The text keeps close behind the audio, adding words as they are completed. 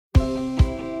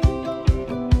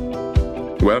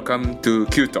Welcome to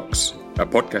Q Talks, a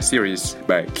podcast series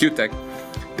by QTech,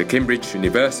 the Cambridge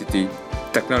University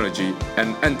Technology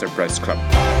and Enterprise Club.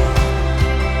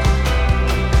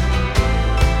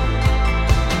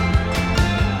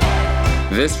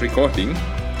 This recording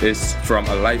is from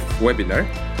a live webinar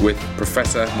with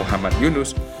Professor Muhammad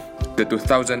Yunus, the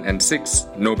 2006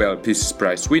 Nobel Peace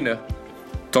Prize winner,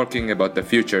 talking about the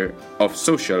future of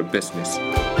social business.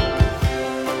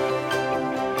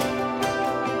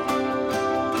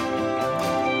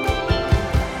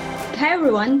 Hi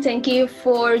everyone, thank you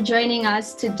for joining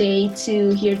us today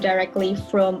to hear directly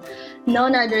from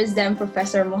none other than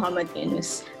Professor Muhammad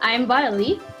Yunus. I'm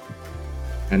Violet.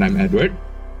 And I'm Edward.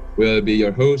 We'll be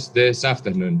your host this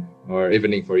afternoon or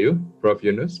evening for you, Prof.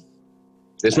 Yunus.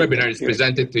 This webinar is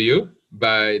presented to you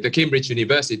by the Cambridge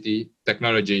University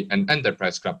Technology and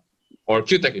Enterprise Club, or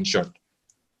QTech in short.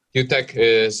 QTech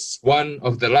is one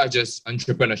of the largest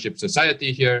entrepreneurship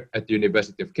society here at the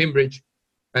University of Cambridge,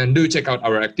 and do check out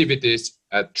our activities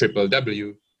at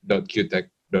www.qtech.io.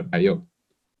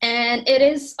 And it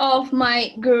is of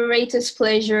my greatest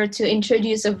pleasure to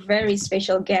introduce a very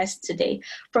special guest today,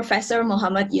 Professor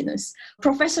Muhammad Yunus.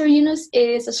 Professor Yunus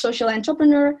is a social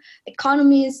entrepreneur,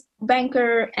 economist,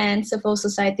 banker, and civil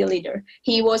society leader.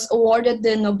 He was awarded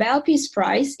the Nobel Peace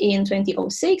Prize in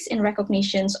 2006 in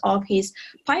recognition of his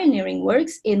pioneering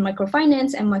works in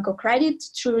microfinance and microcredit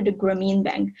through the Grameen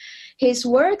Bank. His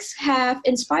works have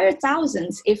inspired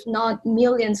thousands, if not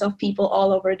millions of people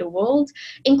all over the world,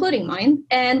 including mine,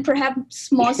 and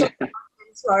perhaps most of the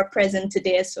who are present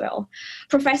today as well.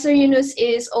 Professor Yunus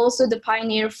is also the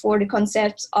pioneer for the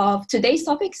concepts of today's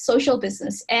topic, social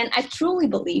business. And I truly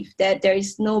believe that there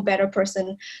is no better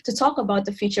person to talk about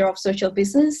the future of social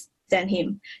business than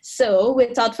him. So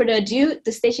without further ado,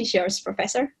 the stage is yours,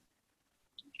 Professor.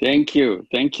 Thank you.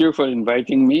 Thank you for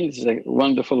inviting me. It's a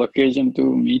wonderful occasion to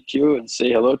meet you and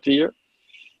say hello to you.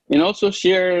 And also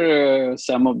share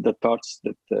some of the thoughts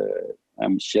that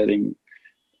I'm sharing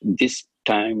this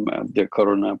time of the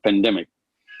corona pandemic,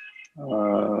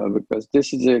 because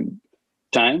this is a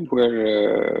time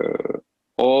where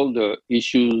all the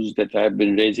issues that I've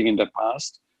been raising in the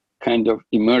past kind of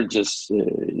emerges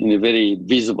in a very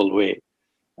visible way.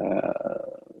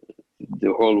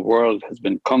 The whole world has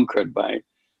been conquered by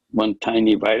one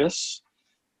tiny virus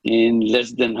in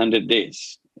less than 100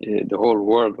 days. The whole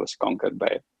world was conquered by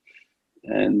it,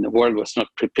 and the world was not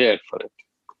prepared for it.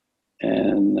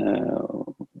 And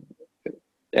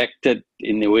acted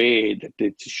in a way that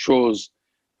it shows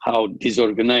how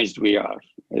disorganized we are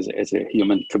as a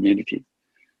human community.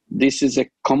 This is a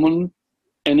common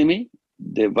enemy.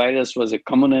 The virus was a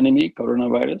common enemy,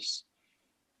 coronavirus.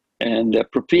 And the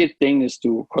appropriate thing is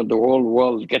for the whole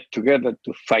world get together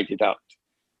to fight it out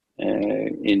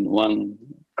in one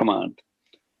command.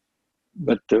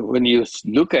 But when you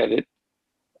look at it,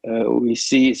 we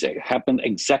see it happened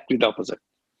exactly the opposite.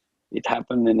 It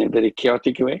happened in a very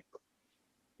chaotic way,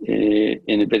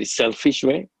 in a very selfish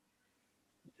way.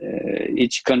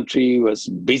 Each country was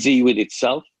busy with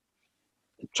itself,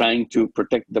 trying to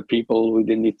protect the people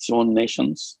within its own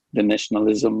nations. The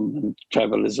nationalism and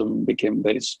tribalism became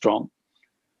very strong,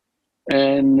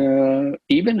 and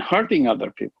even hurting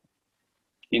other people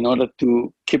in order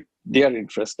to keep their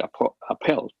interest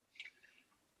upheld.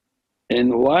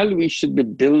 And while we should be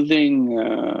building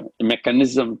a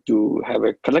mechanism to have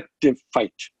a collective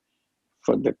fight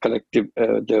for the collective,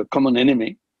 the common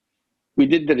enemy, we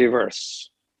did the reverse.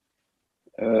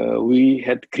 We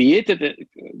had created a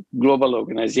global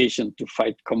organization to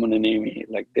fight common enemy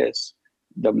like this,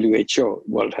 WHO,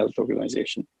 World Health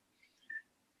Organization.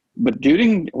 But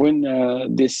when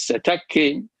this attack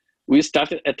came, we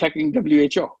started attacking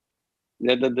WHO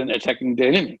rather than attacking the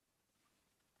enemy.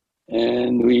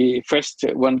 And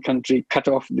one country cut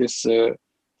off this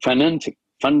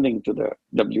funding to the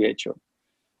WHO,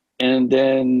 and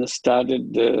then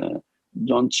started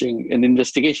launching an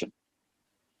investigation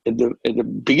at the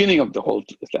beginning of the whole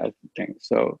thing.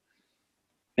 So,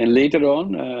 and later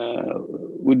on,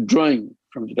 withdrawing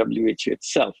from the WHO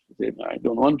itself. I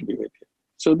don't want to be with you.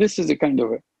 So this is a kind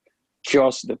of a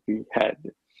chaos that we had.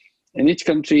 And each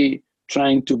country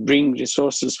trying to bring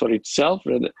resources for itself,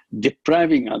 rather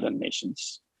depriving other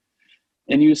nations.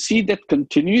 And you see that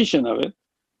continuation of it.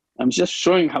 I'm just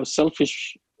showing how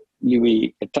selfishly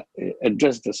we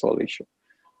address this whole issue.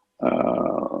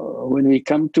 When we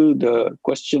come to the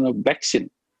question of vaccine,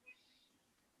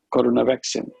 corona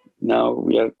vaccine, now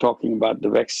we are talking about the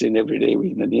vaccine every day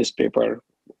in the newspaper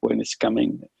when it's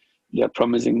coming. They are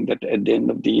promising that at the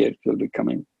end of the year it will be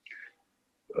coming.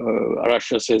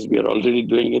 Russia says we are already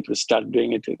doing it. We start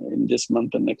doing it in this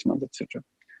month and next month, etc.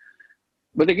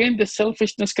 But again, the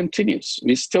selfishness continues.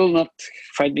 We're still not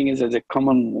finding it as a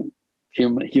common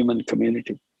human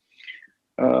community.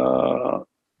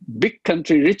 Big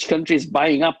country, rich countries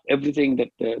buying up everything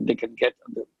that they can get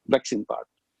on the vaccine part.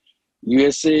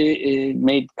 USA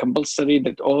made compulsory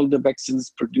that all the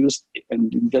vaccines produced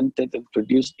and invented and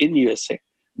produced in USA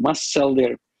must sell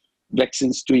their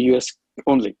vaccines to US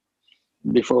only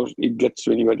before it gets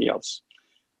to anybody else.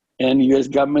 And US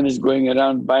government is going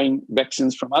around buying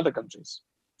vaccines from other countries,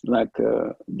 like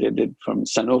they did from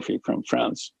Sanofi from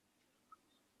France,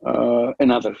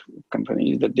 and other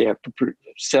companies that they have to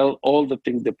sell all the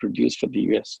things they produce for the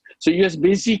US. So US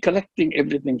basically collecting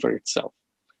everything for itself,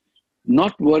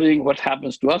 not worrying what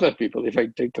happens to other people if I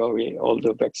take away all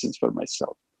the vaccines for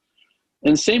myself.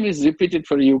 And same is repeated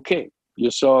for UK. You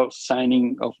saw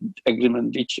signing of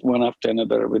agreement each one after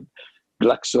another with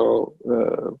Glaxo,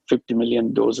 50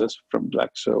 million doses from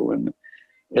Glaxo, and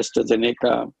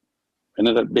AstraZeneca,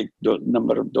 another big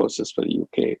number of doses for the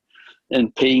UK,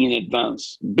 and paying in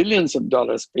advance, billions of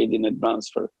dollars paid in advance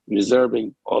for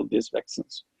reserving all these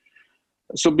vaccines.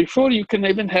 So before you can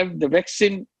even have the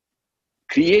vaccine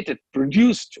created,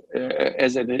 produced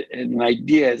as an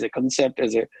idea, as a concept,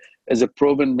 as a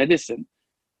proven medicine,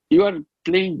 you are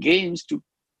playing games to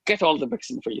get all the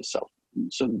vaccine for yourself.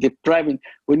 So depriving,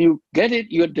 when you get it,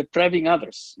 you're depriving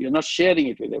others. You're not sharing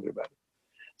it with everybody.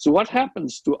 So what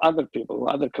happens to other people,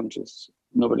 other countries?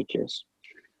 Nobody cares.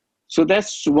 So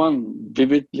that's one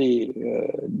vividly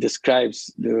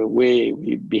describes the way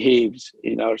we behaved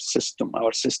in our system.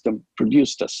 Our system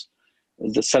produced us,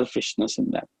 the selfishness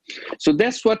in that. So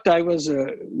that's what I was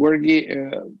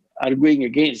arguing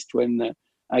against when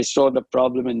I saw the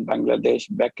problem in Bangladesh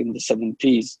back in the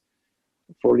 70s,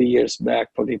 40 years back,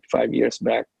 45 years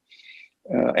back,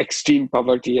 extreme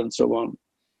poverty and so on.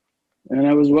 And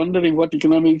I was wondering what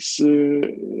economics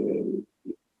is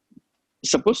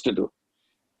supposed to do.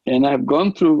 And I've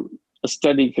gone through a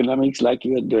study economics like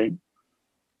you are doing.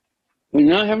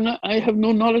 And I have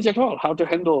no knowledge at all how to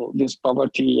handle this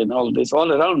poverty and all this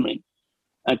all around me.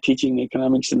 I'm teaching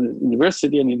economics in the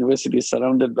university, and university is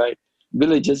surrounded by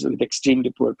villages with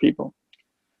extremely poor people.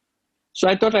 So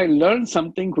I thought I learned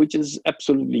something which is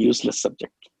absolutely useless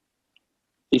subject.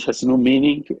 It has no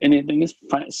meaning to anything. It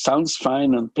sounds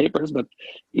fine on papers, but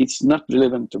it's not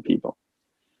relevant to people.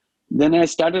 Then I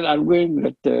started arguing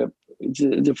that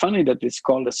it's funny that it's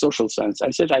called a social science.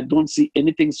 I said, I don't see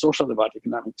anything social about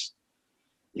economics.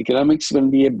 Economics can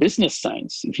be a business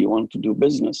science if you want to do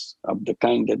business of the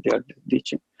kind that they are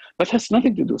teaching, but has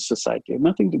nothing to do with society,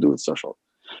 nothing to do with social.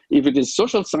 If it is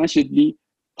social science, it would be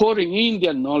pouring in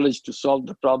their knowledge to solve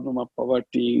the problem of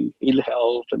poverty, ill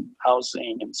health, and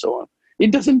housing, and so on.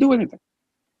 It doesn't do anything.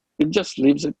 It just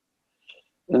leaves it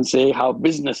and say how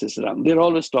business is run. They're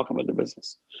always talking about the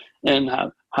business and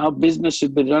how business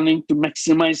should be running to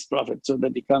maximize profit so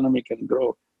that the economy can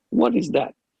grow. What is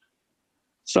that?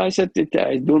 So I said,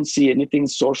 I don't see anything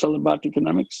social about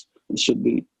economics. It should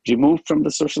be removed from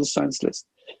the social science list.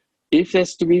 If it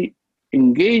has to be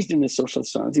engaged in the social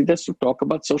science, it has to talk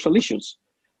about social issues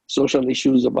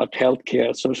about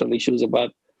healthcare, social issues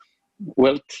about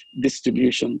wealth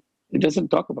distribution. It doesn't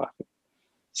talk about it.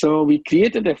 So we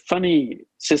created a funny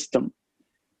system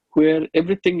where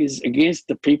everything is against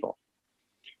the people.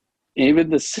 Even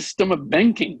the system of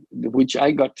banking, which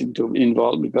I got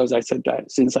involved because I said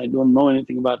that since I don't know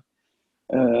anything about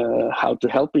how to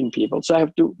helping people, so I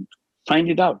have to find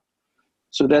it out.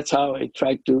 So that's how I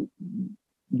tried to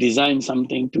design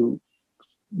something to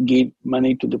give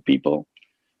money to the people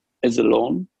as a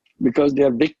loan, because they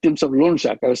are victims of loan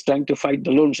shark. I was trying to fight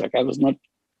the loan shark. I was not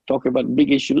talking about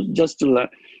big issues, just to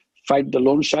fight the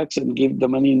loan sharks and give the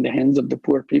money in the hands of the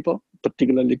poor people,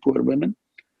 particularly poor women,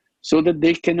 so that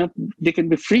they can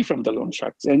be free from the loan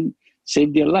sharks and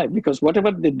save their life. Because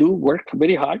whatever they do, work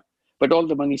very hard, but all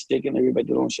the money is taken away by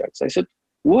the loan sharks. I said,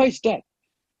 why is that?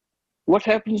 What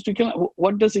happens to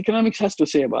what does economics has to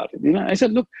say about it? I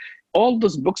said, look, all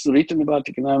those books written about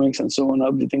economics and so on,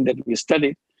 everything that we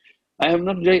studied, I have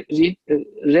not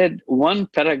read one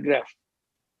paragraph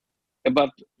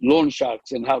about loan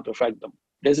sharks and how to fight them.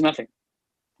 There's nothing.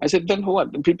 I said, then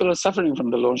what? The people are suffering from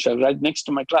the loan shark right next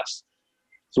to my class.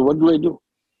 So what do I do?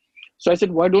 So I said,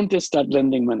 why don't I start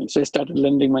lending money? So I started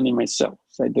lending money myself.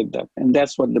 So I did that. And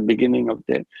that's what the beginning of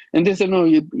that. And they said, no,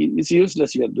 it's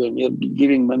useless you're doing. You're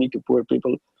giving money to poor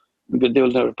people because they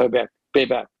will never pay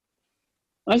back.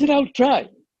 I said, I'll try.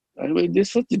 This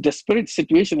is such a desperate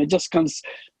situation. I just can't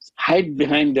hide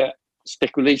behind the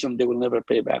speculation they will never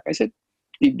pay back. I said,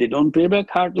 if they don't pay back,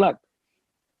 hard luck.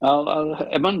 I'll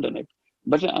abandon it.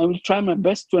 But I will try my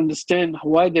best to understand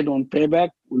why they don't pay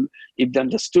back. If they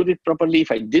understood it properly,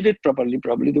 if I did it properly,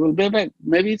 probably they will pay back.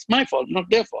 Maybe it's my fault, not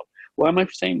their fault. Why am I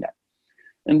saying that?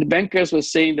 And the bankers were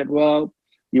saying that, well,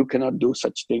 you cannot do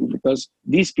such thing because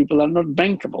these people are not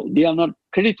bankable. They are not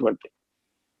creditworthy.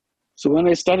 So when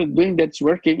I started doing that's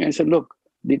working, I said, look,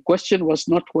 the question was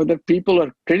not whether people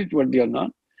are creditworthy or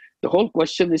not. The whole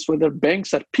question is whether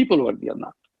banks are people-worthy or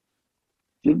not.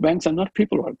 Your banks are not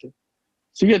people-worthy.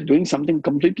 So you're doing something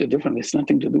completely different. It's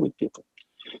nothing to do with people.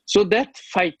 So that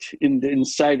fight in the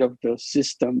inside of the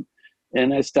system,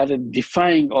 and I started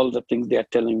defying all the things they are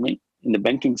telling me in the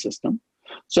banking system.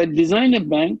 So I designed a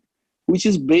bank which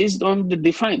is based on the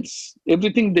defiance.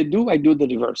 Everything they do, I do the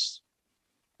reverse.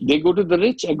 They go to the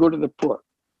rich, I go to the poor.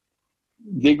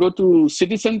 They go to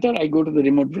city center, I go to the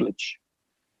remote village.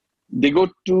 They go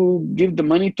to give the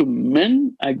money to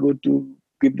men, I go to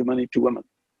give the money to women.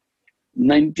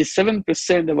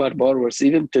 97% of our borrowers,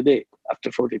 even today,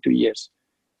 after 42 years,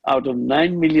 out of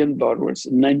 9 million borrowers,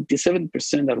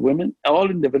 97% are women, all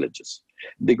in the villages.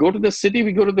 They go to the city,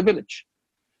 we go to the village.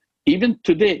 Even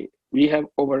today, we have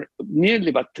over nearly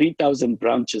about 3,000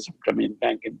 branches of Grameen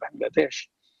Bank in Bangladesh.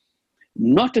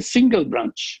 Not a single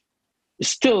branch is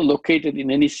still located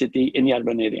in any city, any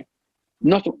urban area.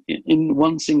 Not in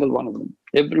one single one of them.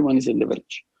 Everyone is in the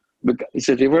village. Because it's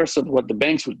a reverse of what the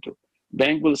banks will do.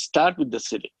 Bank will start with the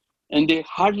city, and they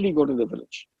hardly go to the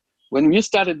village. When we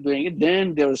started doing it,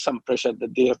 then there was some pressure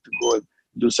that they have to go and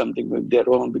do something with their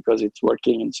own because it's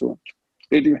working and so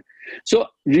on. So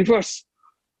reverse.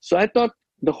 So I thought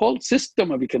the whole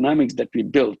system of economics that we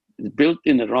built is built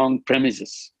in the wrong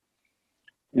premises.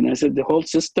 And I said the whole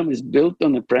system is built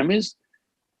on a premise,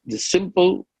 the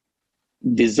simple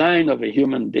design of a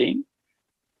human being,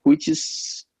 which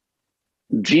is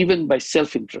driven by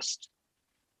self-interest.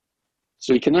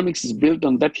 So economics is built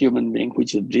on that human being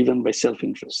which is driven by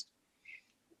self-interest.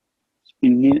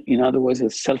 In other words,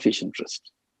 it's selfish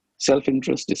interest.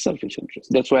 Self-interest is selfish interest.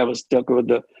 That's why I was talking about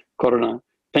the corona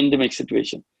pandemic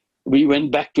situation. We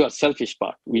went back to our selfish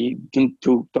part. We didn't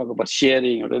talk about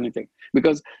sharing or anything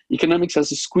because economics has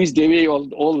squeezed away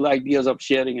all the ideas of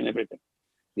sharing and everything.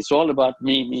 It's all about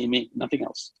me, nothing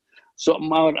else. So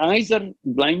our eyes are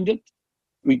blinded.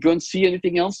 We can't see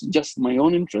anything else, just my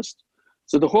own interest.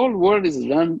 So the whole world is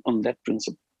run on that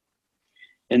principle.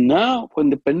 And now when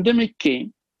the pandemic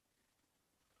came,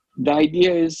 the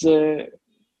idea is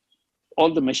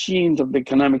all the machines of the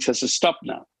economics has to stop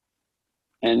now.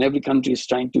 And every country is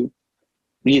trying to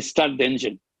restart the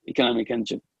engine, economic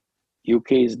engine.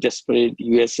 UK is desperate,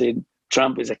 USA,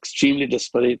 Trump is extremely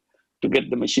desperate to get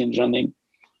the machine running.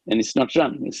 And it's not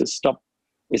run, it's a stop.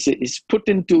 It's put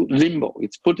into limbo,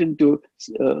 it's put into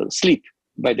sleep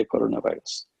by the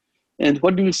coronavirus. And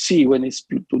what do you see when it's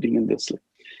putting in this sleep?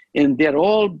 And they're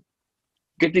all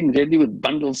getting ready with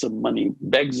bundles of money,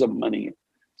 bags of money,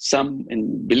 some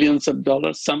in billions of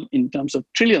dollars, some in terms of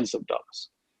trillions of dollars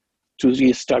to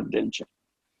restart the engine.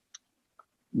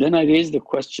 Then I raised the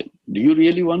question, do you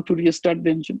really want to restart the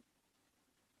engine?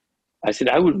 I said,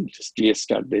 I wouldn't just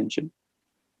restart the engine.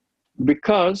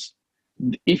 Because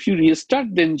if you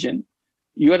restart the engine,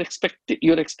 you're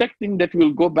expecting that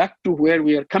we'll go back to where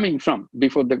we are coming from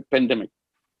before the pandemic.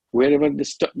 Wherever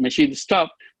the machine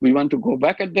stopped, we want to go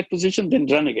back at that position, then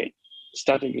run again,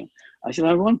 start again. I said,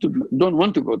 don't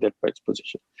want to go that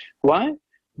position. Why?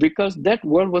 Because that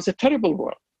world was a terrible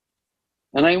world.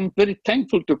 And I am very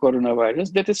thankful to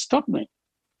coronavirus that it stopped me.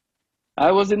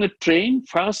 I was in a train,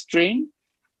 fast train,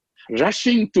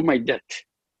 rushing to my death.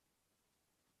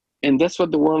 And that's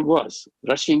what the world was,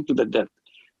 rushing to the death.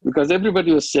 Because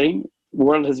everybody was saying the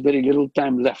world has very little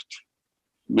time left.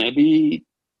 Maybe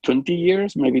 20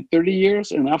 years, maybe 30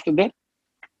 years, and after that,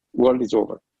 world is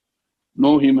over.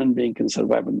 No human being can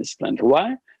survive on this planet.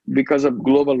 Why? Because of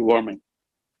global warming.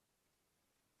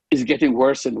 It's getting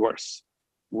worse and worse.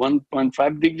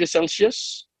 1.5 degrees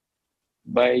Celsius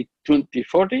by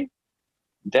 2040,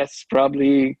 that's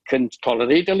probably can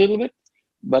tolerate a little bit.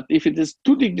 But if it is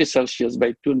 2 degrees Celsius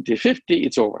by 2050,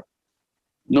 it's over.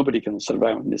 Nobody can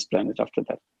survive on this planet after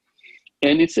that.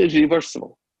 And it's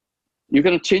irreversible. You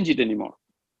cannot change it anymore.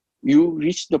 You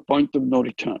reach the point of no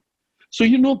return. So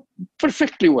you know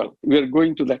perfectly well we are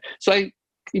going to that. So I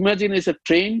imagine it's a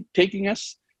train taking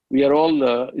us. We are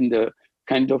all in the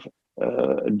kind of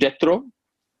death row.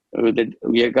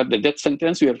 We have got the death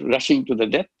sentence. We are rushing to the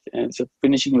death, and so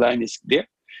finishing line is there.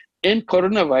 And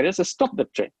coronavirus has stopped the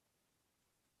train.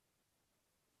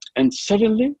 And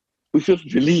suddenly we feel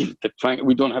relieved that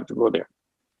we don't have to go there.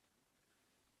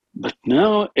 But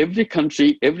now every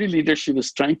country, every leadership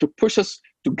is trying to push us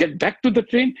to get back to the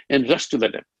train and rush to the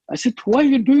death. I said, why are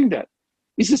you doing that?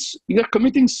 you're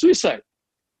committing suicide.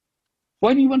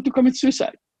 Why do you want to commit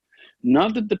suicide? Now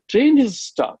that the train has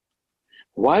stopped,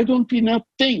 why don't we now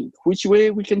think which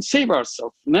way we can save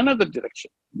ourselves in another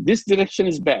direction? This direction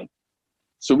is bad.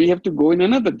 So we have to go in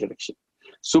another direction.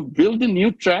 So build a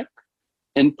new track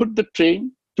and put the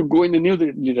train to go in a new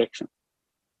direction.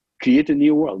 Create a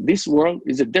new world. This world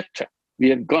is a death trap.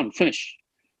 We are gone, finished.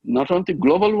 Not only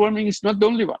global warming is not the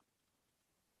only one.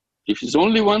 If it's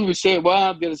only one, we say,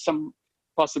 well, there is some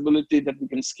possibility that we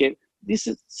can scale. This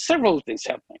is several things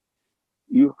happening.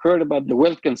 You heard about the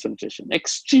wealth concentration,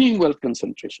 extreme wealth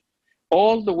concentration.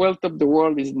 All the wealth of the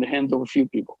world is in the hands of a few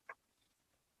people.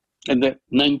 And the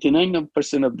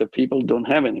 99% of the people don't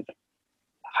have anything.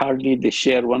 Hardly they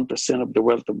share 1% of the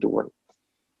wealth of the world.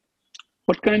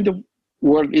 What kind of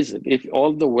world is it? If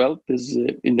all the wealth is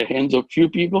in the hands of few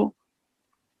people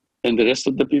and the rest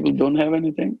of the people don't have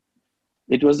anything?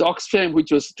 It was Oxfam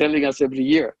which was telling us every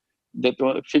year that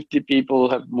 50 people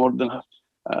have more than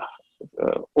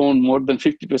own more than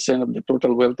 50% of the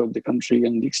total wealth of the country,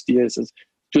 and next year says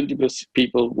 20%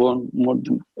 people own more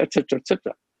than, etc.,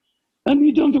 etc. And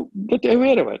we don't get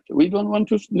aware of it. We don't want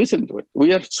to listen to it.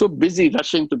 We are so busy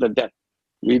rushing to the death.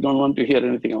 We don't want to hear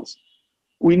anything else.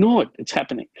 We know it, it's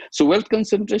happening. So wealth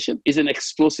concentration is an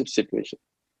explosive situation.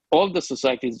 All the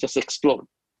societies just explode.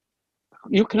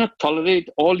 You cannot tolerate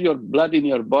all your blood in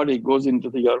your body goes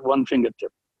into your one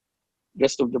fingertip.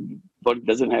 Rest of the body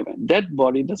doesn't have it. That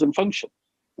body doesn't function.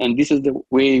 And this is the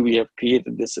way we have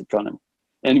created this economy.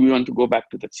 And we want to go back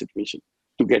to that situation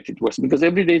to get it worse, because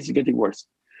every day it's getting worse.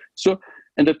 So,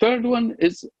 and the third one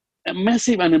is a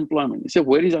massive unemployment. You say,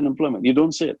 where is unemployment? You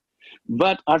don't say it.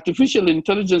 But artificial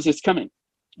intelligence is coming.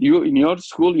 You, in your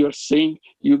school, you're saying,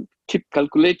 you keep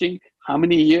calculating how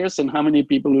many years and how many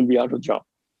people will be out of job.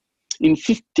 In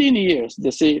 15 years,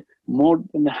 they say more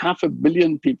than 500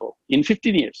 million people. In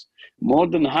 15 years, more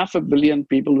than 500 million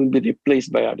people will be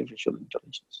replaced by artificial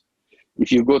intelligence.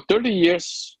 If you go 30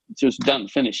 years, it's just done,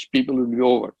 finished. People will be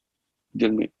over.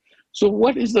 So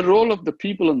what is the role of the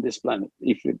people on this planet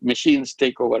if machines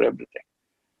take over everything?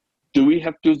 Do we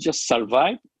have to just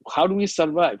survive? How do we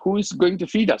survive? Who is going to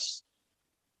feed us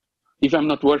if I'm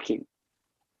not working?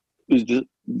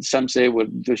 Some say, well,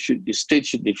 the state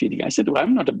should be feeding. I said, well,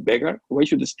 I'm not a beggar. Why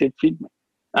should the state feed me?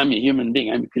 I'm a human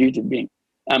being. I'm a creative being.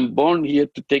 I'm born here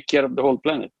to take care of the whole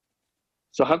planet.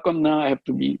 So how come now I have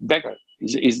to be beggar?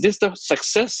 Is this the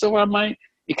success of my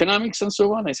economics and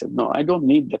so on? I said, no, I don't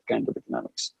need that kind of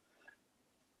economics.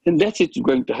 And that's it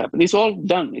going to happen. It's all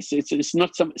done. It's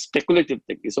not some speculative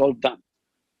thing. It's all done.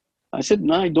 I said,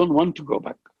 no, I don't want to go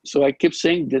back. So I kept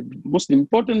saying the most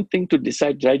important thing to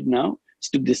decide right now is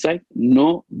to decide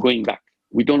no going back.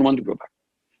 We don't want to go back.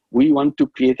 We want to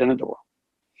create another world.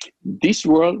 This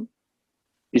world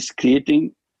is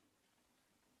creating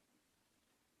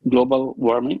global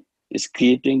warming, is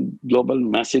creating global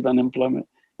massive unemployment,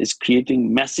 is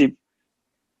creating massive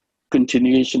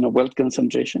continuation of wealth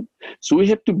concentration. So we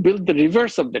have to build the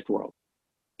reverse of that world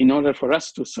in order for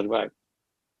us to survive.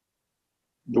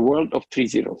 The world of 3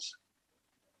 zeros.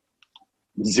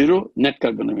 0 net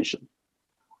carbon emission.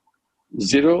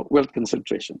 0 wealth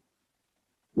concentration.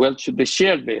 Wealth should be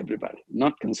shared by everybody,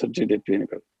 not concentrated to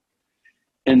anybody.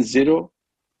 And 0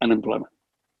 unemployment.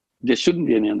 There shouldn't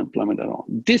be any unemployment at all.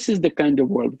 This is the kind of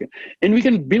world we can. And we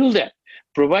can build that,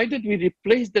 provided we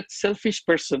replace that selfish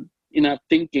person in our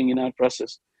thinking, in our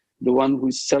process, the one who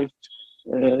is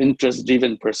self-interest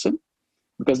driven person.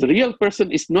 Because the real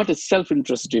person is not a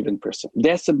self-interest driven person.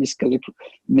 That's a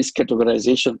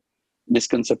miscategorization,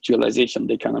 misconceptualization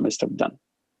the economists have done.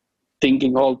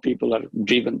 Thinking all people are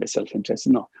driven by self-interest.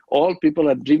 No, all people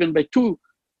are driven by 2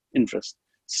 interests,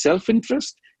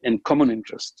 self-interest and common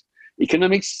interest.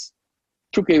 Economics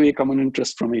took away common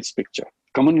interest from its picture.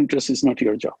 Common interest is not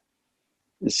your job.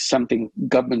 It's something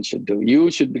government should do.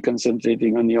 You should be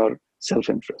concentrating on your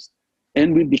self-interest.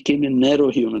 And we became a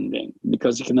narrow human being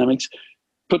because economics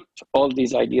put all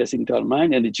these ideas into our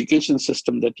mind, and education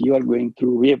system that you are going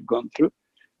through, we have gone through,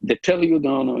 they tell you,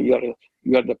 no, you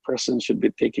are the person should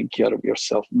be taking care of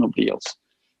yourself, nobody else.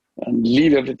 And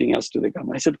leave everything else to the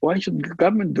government. I said, why should the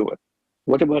government do it?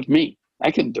 What about me?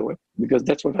 I can do it because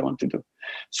that's what I want to do.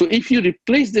 So if you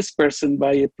replace this person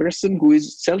by a person who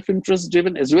is self-interest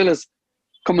driven as well as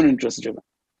common interest driven,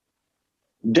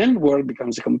 then the world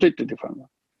becomes a completely different one.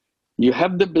 You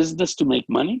have the business to make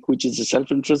money, which is a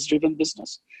self-interest driven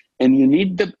business, and you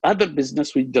need the other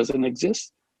business which doesn't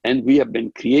exist, and we have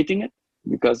been creating it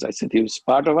because I said it was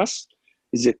part of us,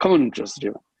 is a common interest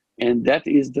driven, and that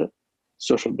is the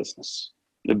social business,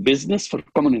 the business for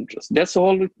common interest. That's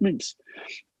all it means.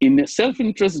 In a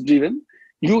self-interest driven,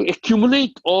 You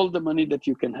accumulate all the money that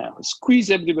you can have, squeeze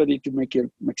everybody to make your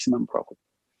maximum profit.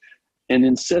 And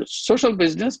in social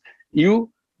business,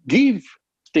 you give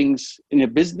things in a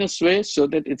business way so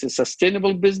that it's a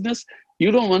sustainable business.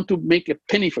 You don't want to make a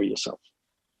penny for yourself.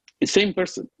 The same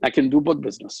person, I can do both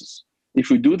businesses. If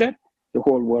we do that, the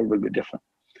whole world will be different.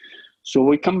 So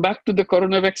we come back to the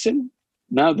corona vaccine.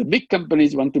 Now the big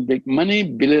companies want to make money,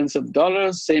 billions of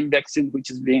dollars, same vaccine which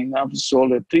is being now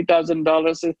sold at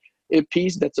 $3,000 a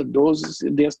piece. That's a dose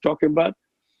they're talking about.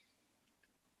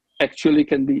 Actually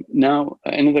can be now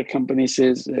another company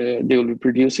says they will be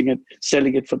producing it,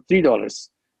 selling it for $3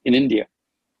 in India.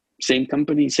 Same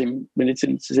company, same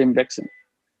medicine, same vaccine.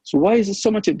 So why is there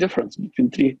so much a difference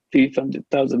between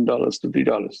 $300,000 to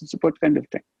 $3? It's what kind of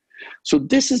thing? So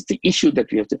this is the issue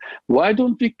that we have to. Why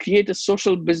don't we create a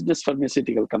social business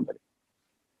pharmaceutical company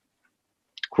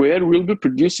where we'll be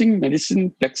producing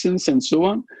medicine, vaccines, and so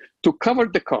on to cover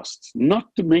the costs,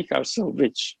 not to make ourselves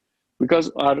rich?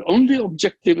 Because our only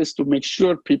objective is to make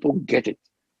sure people get it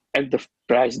at the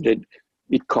price that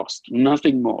it costs,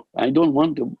 nothing more. I don't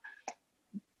want to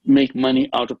make money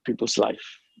out of people's life.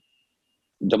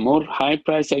 The more high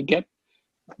price I get,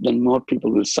 then more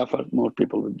people will suffer, more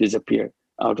people will disappear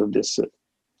out of this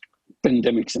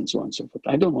pandemics and so on and so forth.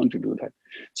 I don't want to do that.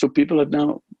 So people are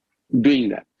now doing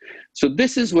that. So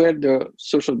this is where the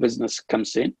social business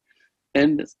comes in.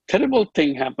 And the terrible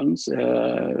thing happens,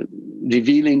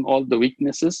 revealing all the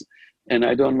weaknesses. And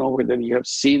I don't know whether you have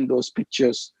seen those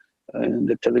pictures in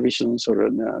the televisions or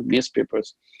in the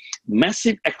newspapers.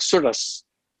 Massive exodus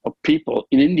of people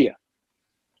in India,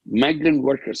 migrant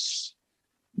workers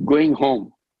going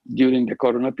home during the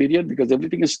corona period because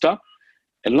everything is stopped.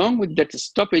 Along with that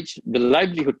stoppage, the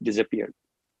livelihood disappeared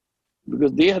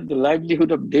because they had the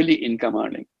livelihood of daily income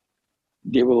earning.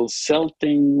 They will sell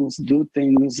things, do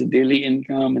things, daily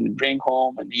income, and bring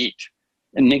home and eat.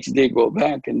 And next day go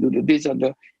back and do that. These are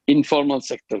the informal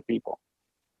sector people.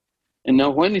 And now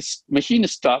when machine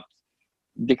stops,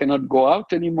 they cannot go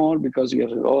out anymore because we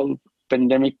are all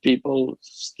pandemic people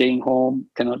staying home,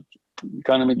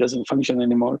 economy doesn't function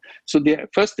anymore. So the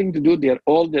first thing to do,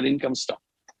 all their income stopped.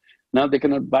 Now they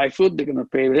cannot buy food, they cannot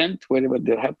pay rent, wherever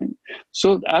they're happening.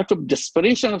 So out of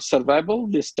desperation of survival,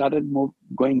 they started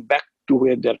going back to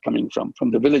where they're coming from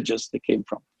the villages they came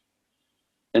from.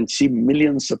 And see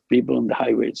millions of people on the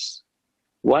highways.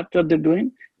 What are they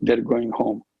doing? They're going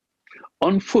home.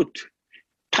 On foot,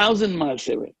 1,000 miles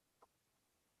away.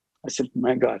 I said,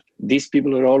 my God, these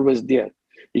people are always there.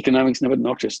 Economics never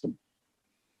noticed them.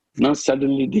 Now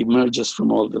suddenly they emerges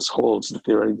from all those holes that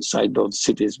they are inside those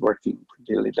cities working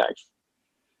for daily life.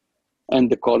 And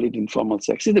they call it informal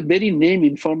sector. See, the very name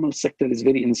informal sector is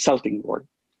very insulting word.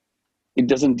 It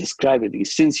doesn't describe it.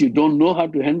 Since you don't know how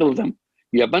to handle them,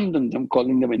 you abandon them,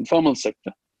 calling them informal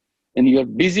sector. And you're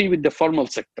busy with the formal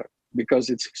sector because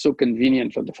it's so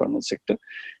convenient for the formal sector.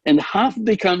 And half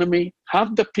the economy,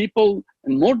 half the people,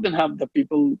 and more than half the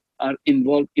people are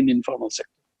involved in informal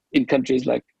sector in countries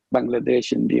like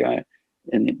Bangladesh, India,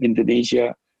 and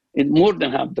Indonesia, and more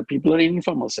than half the people are in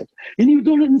informal sector. And you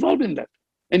don't involve in that.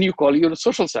 And you call it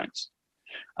social science.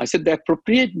 I said the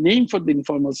appropriate name for the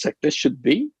informal sector should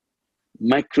be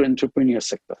micro-entrepreneur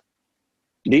sector.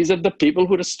 These are the people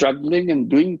who are struggling and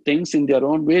doing things in their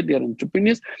own way. They are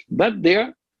entrepreneurs, but they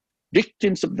are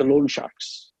victims of the loan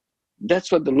sharks.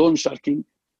 That's what the loan sharking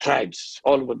thrives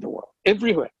all over the world,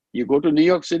 everywhere. You go to New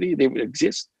York City, they will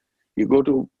exist. You go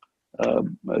to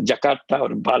Jakarta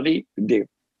or Bali, they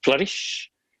flourish,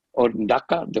 or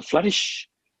Dhaka, they flourish,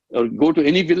 or go to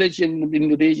any village in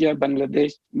Indonesia,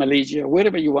 Bangladesh, Malaysia,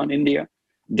 wherever you want, India,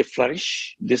 they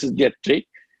flourish. This is their trade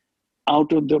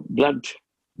out of the blood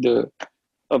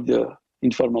of the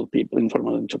informal people,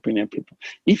 informal entrepreneur people.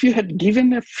 If you had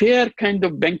given a fair kind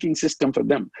of banking system for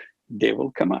them, they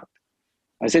will come out.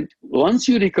 I said, once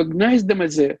you recognize them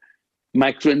as a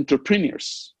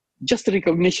micro-entrepreneurs, just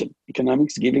recognition,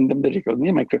 economics giving them the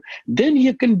recognition, then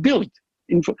you can build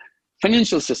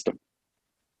financial system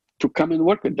to come and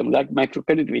work with them. Like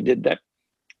microcredit, we did that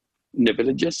in the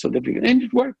villages so that and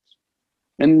it works.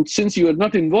 And since you are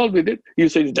not involved with it, you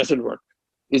say it doesn't work.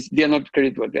 They are not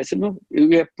credit worthy. I said, no,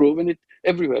 we have proven it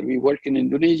everywhere. We work in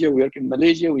Indonesia, we work in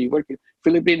Malaysia, we work in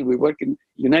Philippines, we work in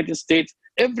United States.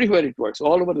 Everywhere it works.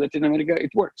 All over Latin America, it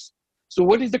works. So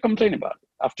what is the complaint about it?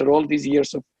 After all these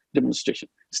years of demonstration,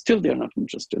 still they are not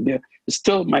interested. They're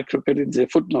still microcredit is a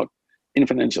footnote in the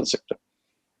financial sector.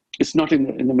 It's not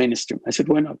in the mainstream. I said,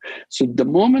 why not? So the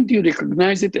moment you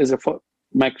recognize it as a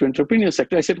micro-entrepreneur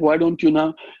sector, I said, why don't you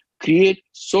now create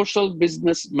social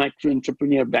business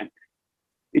micro-entrepreneur bank?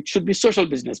 It should be social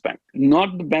business bank,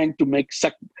 not the bank to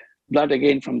suck blood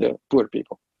again from the poor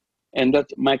people. And that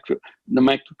the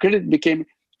microcredit became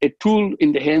a tool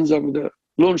in the hands of the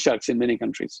loan sharks in many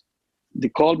countries. They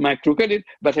call microcredit,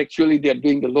 but actually they are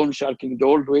doing the loan sharking the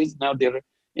old ways. Now they're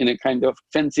in a kind of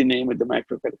fancy name with the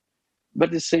microcredit.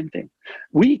 But it's the same thing.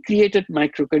 We created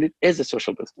microcredit as a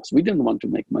social business. We didn't want to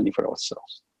make money for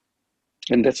ourselves.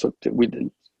 And that's what we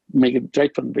did. Make it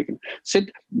right from the beginning.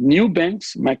 Said new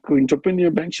banks,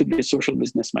 micro-entrepreneur banks should be a social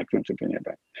business micro-entrepreneur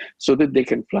bank so that they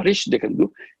can flourish, they can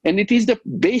do. And it is the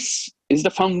base, is the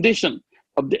foundation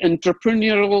of the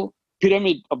entrepreneurial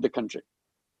pyramid of the country.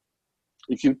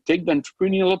 If you take the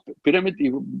entrepreneurial pyramid,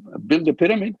 you build a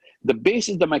pyramid, the base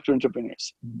is the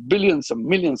micro-entrepreneurs, billions of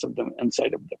millions of them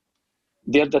inside of them.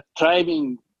 They are the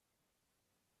thriving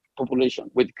population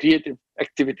with creative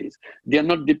activities. They are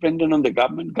not dependent on the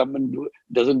government. Government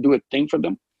doesn't do a thing for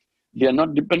them. They are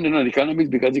not dependent on economics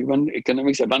because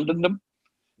economics abandon them.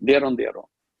 They are on their own.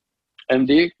 And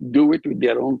they do it with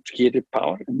their own creative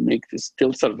power and make this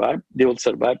still survive. They will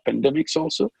survive pandemics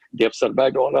also. They have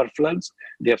survived all our floods.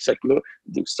 They've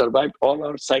survived all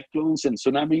our cyclones and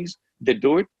tsunamis. They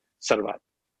do it, survive.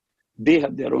 They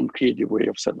have their own creative way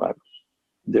of survival.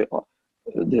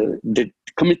 The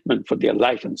commitment for their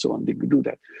life and so on, they do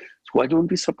that. So why don't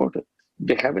we support it?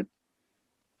 They have it.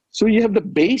 So you have the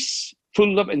base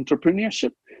full of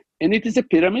entrepreneurship, and it is a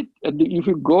pyramid. If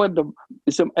you go at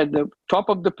the top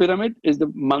of the pyramid is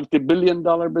the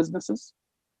multi-billion-dollar businesses.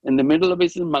 In the middle of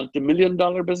it is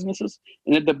multi-million-dollar businesses.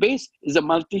 And at the base is the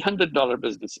multi-hundred-dollar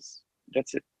businesses.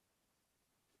 That's it.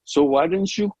 So why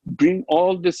don't you bring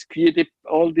all this creative,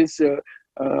 all this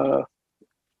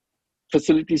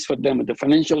facilities for them, the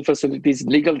financial facilities,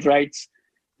 legal rights.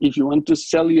 If you want to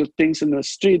sell your things in the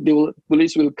street,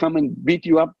 police will come and beat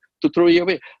you up to throw you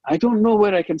away. I don't know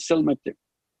where I can sell my thing.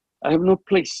 I have no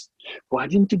place. Why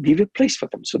didn't you give a place for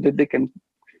them so that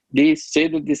they say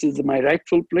that this is my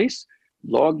rightful place?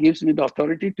 Law gives me the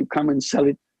authority to come and sell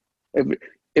it.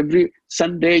 Every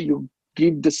Sunday you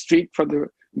give the street for the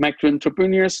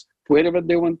micro-entrepreneurs, wherever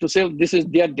they want to sell, this is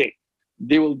their day.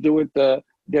 They will do it,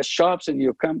 their shops, and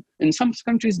you come. And some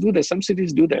countries do that, some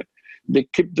cities do that. They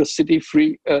keep the city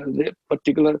free, the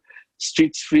particular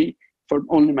streets free for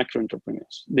only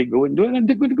micro-entrepreneurs. They go and do it, and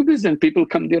they go to business. And people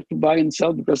come there to buy and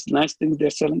sell because nice things they're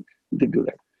selling, they do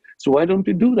that. So why don't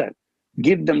we do that?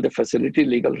 Give them the facility,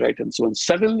 legal right, and so on.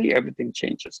 Suddenly everything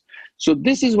changes. So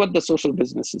this is what the social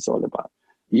business is all about.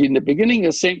 In the beginning,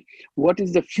 you're saying, what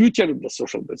is the future of the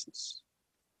social business?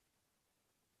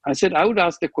 I said, I would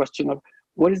ask the question of,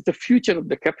 what is the future of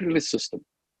the capitalist system?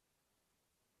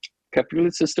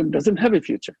 Capitalist system doesn't have a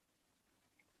future.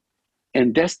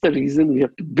 And that's the reason we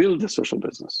have to build a social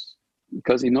business.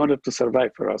 Because in order to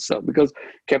survive for ourselves, because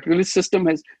capitalist system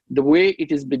has, the way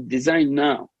it is been designed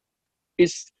now,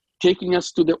 is taking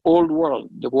us to the old world,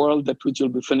 the world that which will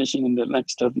be finishing in the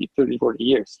next 30, 40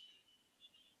 years.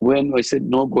 When I said,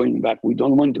 no going back, we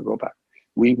don't want to go back.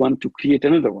 We want to create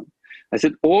another one. I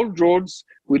said, old roads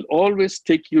will always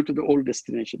take you to the old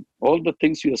destination. All the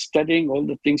things you are studying, all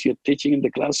the things you are teaching in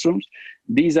the classrooms,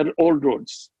 these are old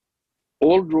roads.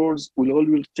 Old roads will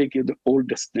always take you to the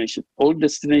old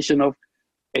destination of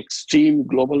extreme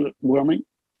global warming,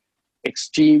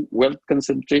 extreme wealth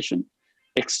concentration,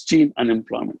 extreme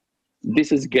unemployment.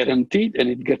 This is guaranteed, and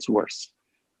it gets worse.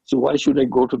 So why should I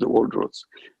go to the old roads?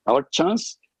 Our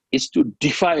chance is to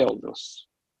defy all those,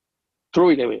 throw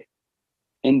it away,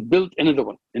 and build another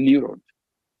one, a new road.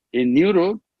 A new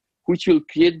road which will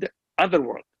create the other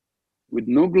world with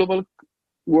no global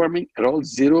warming at all,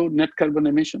 zero net carbon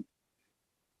emission,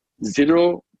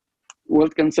 zero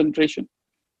wealth concentration,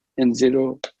 and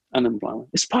zero unemployment.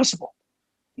 It's possible.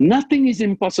 Nothing is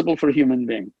impossible for a human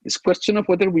being. It's a question of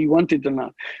whether we want it or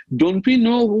not. Don't we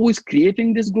know who is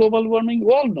creating this global warming?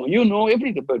 We all know. You know,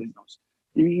 everybody knows.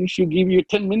 If you give you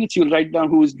 10 minutes, you'll write down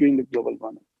who is doing the global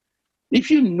warming. If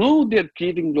you know they're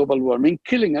creating global warming,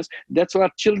 killing us, that's why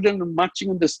our children are marching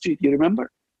on the street. You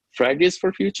remember? Fridays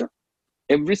for Future.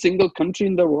 Every single country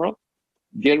in the world,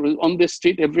 they're on the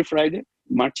street every Friday,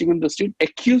 marching on the street,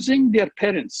 accusing their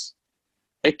parents,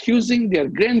 accusing their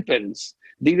grandparents.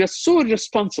 They were so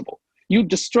irresponsible. You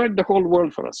destroyed the whole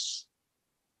world for us.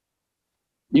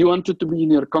 You wanted to be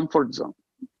in your comfort zone,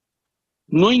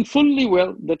 knowing fully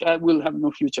well that I will have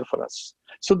no future for us.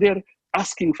 So they're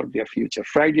asking for their future,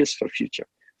 Fridays for Future,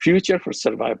 future for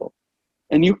survival.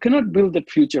 And you cannot build that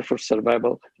future for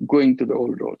survival going to the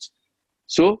old roads.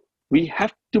 So we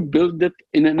have to build it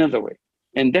in another way.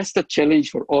 And that's the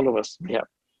challenge for all of us.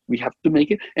 We have to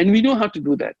make it, and we know how to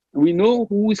do that. We know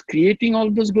who is creating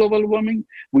all this global warming.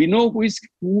 We know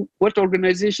what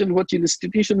organization, what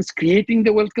institution is creating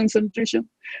the wealth concentration.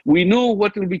 We know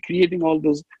what will be creating all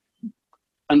those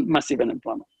massive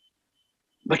unemployment.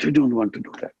 But we don't want to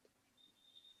do that.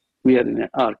 We are in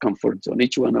our comfort zone.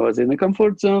 Each one of us in a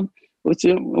comfort zone. Which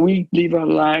we live our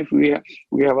life. We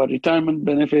have our retirement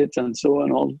benefits and so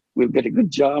on. All we'll get a good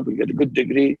job. We'll get a good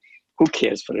degree. Who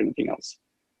cares for anything else?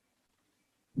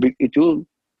 It will,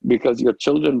 because your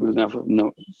children will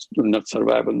will not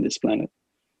survive on this planet.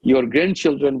 Your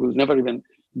grandchildren will never even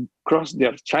cross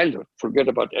their childhood. Forget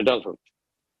about adulthood.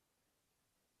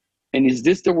 And is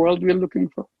this the world we're looking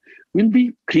for? We'll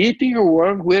be creating a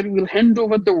world where we'll hand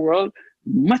over the world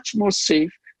much more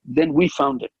safe than we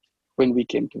found it when we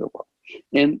came to the world.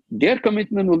 And their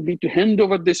commitment will be to hand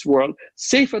over this world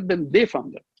safer than they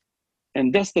found it.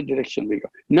 And that's the direction we go.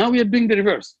 Now we are doing the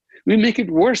reverse. We make it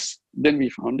worse than we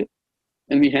found it.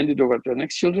 And we hand it over to the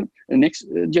next children, the next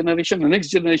generation. The next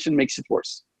generation makes it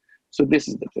worse. So this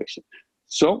is the direction.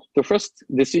 So the first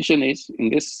decision is,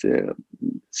 in this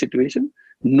situation,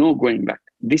 no going back.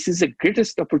 This is the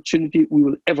greatest opportunity we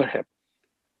will ever have.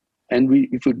 And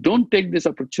if we don't take this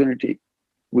opportunity,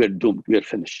 we are doomed, we are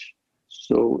finished.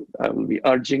 So I will be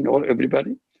urging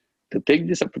everybody to take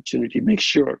this opportunity, make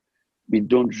sure we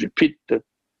don't repeat the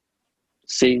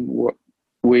same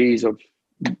ways of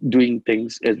doing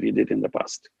things as we did in the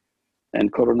past.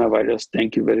 And coronavirus,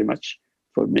 thank you very much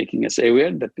for making us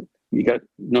aware that we got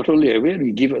not only aware,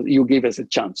 you gave us a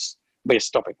chance by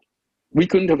stopping. We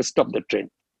couldn't have stopped the train.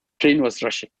 Train was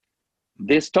rushing.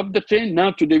 They stopped the train.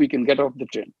 Now today we can get off the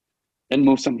train and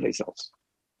move someplace else.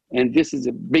 And this is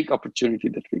a big opportunity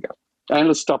that we got. I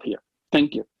will stop here.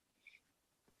 Thank you.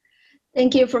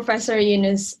 Thank you, Professor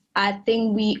Yunus. I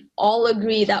think we all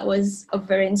agree that was a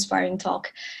very inspiring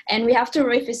talk. And we have to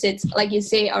revisit, like you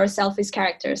say, our selfish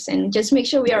characters and just make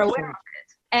sure we are aware of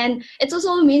it. And it's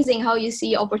also amazing how you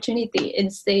see opportunity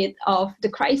instead of the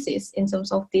crisis in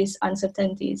terms of these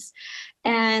uncertainties.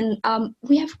 And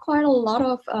we have quite a lot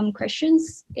of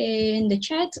questions in the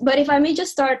chat. But if I may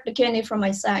just start the Q&A from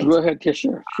my side. Go ahead, yeah,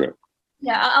 sure.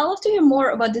 Yeah, I'd love to hear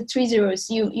more about the 3 zeros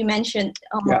you mentioned.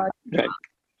 Yeah, right.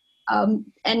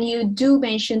 And you do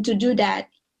mention to do that,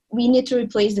 we need to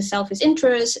replace the selfish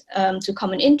interest to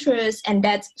common interest, and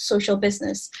that's social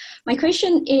business. My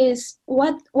question is,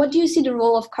 what do you see the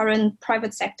role of current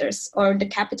private sectors or the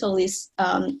capitalist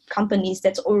companies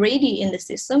that's already in the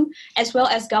system, as well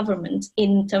as government,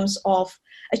 in terms of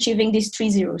achieving these 3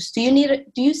 zeros? Do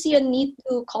you see a need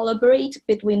to collaborate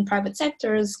between private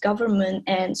sectors, government,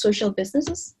 and social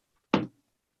businesses?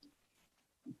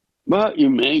 Well, you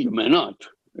may not.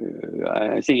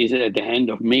 I think it's at the hand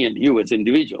of me and you as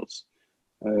individuals.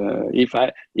 If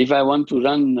I want to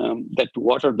run that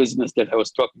water business that I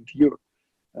was talking to you,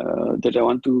 that I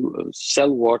want to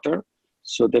sell water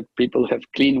so that people have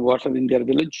clean water in their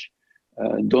village,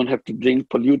 don't have to drink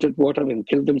polluted water and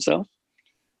kill themselves,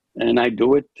 and I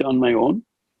do it on my own,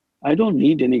 I don't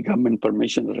need any government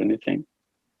permission or anything,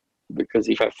 because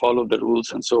if I follow the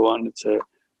rules and so on, it's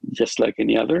just like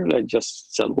any other. I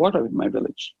just sell water in my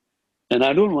village. And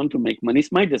I don't want to make money.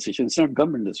 It's my decision. It's not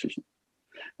government decision.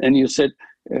 And you said,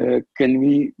 can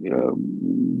we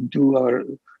do our,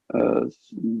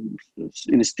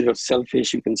 instead of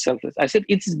selfish, you can selfless. I said,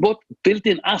 it's both built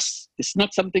in us. It's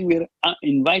not something we're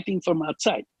inviting from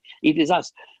outside. It is us.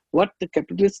 What the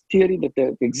capitalist theory, that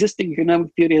the existing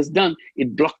economic theory has done,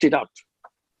 it blocked it out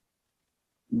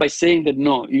by saying that,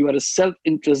 no, you are a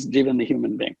self-interest driven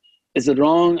human being. It's a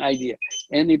wrong idea.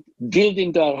 And it drilled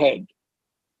into our head.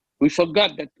 We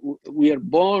forgot that we are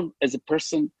born as a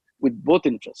person with both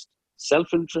interests,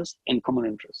 self-interest and common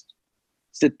interest.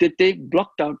 So they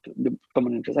blocked out the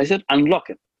common interest. I said,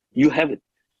 unlock it. You have it.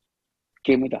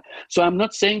 Came with that. So I'm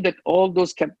not saying that all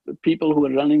those people who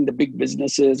are running the big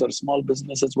businesses or small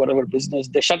businesses, whatever business,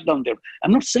 they shut down their.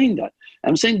 I'm not saying that.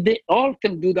 I'm saying they all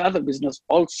can do the other business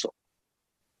also.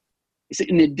 It's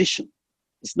in addition.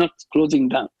 It's not closing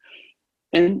down.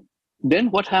 And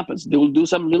then what happens? They will do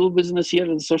some little business here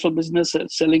as a social business,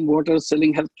 selling water,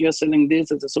 selling healthcare, selling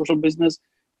this as a social business.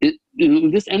 Will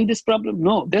this end this problem?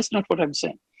 No, that's not what I'm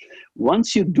saying.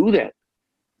 Once you do that,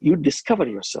 you discover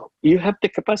yourself. You have the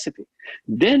capacity.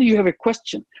 Then you have a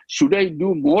question. Should I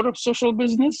do more of social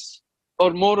business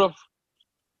or more of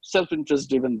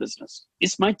self-interest driven business?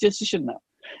 It's my decision now.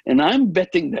 And I'm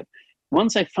betting that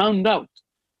once I found out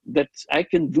that I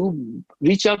can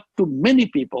reach out to many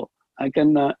people, I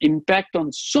can impact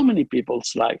on so many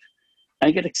people's life, I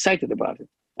get excited about it.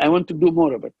 I want to do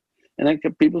more of it. And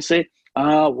people say,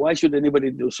 why should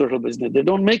anybody do social business? They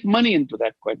don't make money into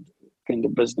that kind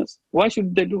of business. Why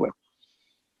should they do it?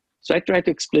 So I try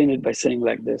to explain it by saying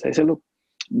like this. I say, look,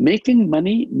 making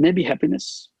money may be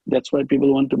happiness. That's why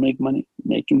people want to make money.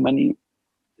 Making money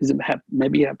is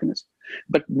maybe happiness.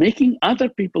 But making other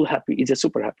people happy is a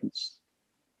super happiness.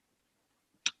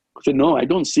 said, no, I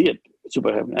don't see it,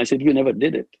 super happiness. I said, you never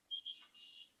did it.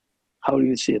 How do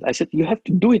you see it? I said, you have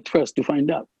to do it first to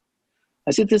find out.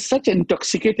 I said, it's such an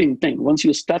intoxicating thing. Once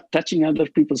you start touching other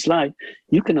people's life,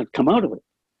 you cannot come out of it.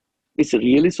 It's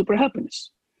really super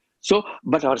happiness. So,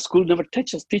 but our school never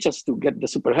teach us to get the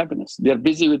super happiness. They're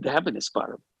busy with the happiness part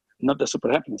of it, not the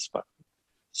super happiness part.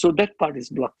 So that part is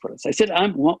blocked for us. I said,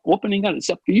 I'm opening up.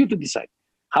 It's up to you to decide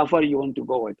how far you want to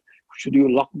go with. Should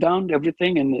you lock down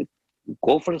everything and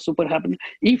go for a super happiness?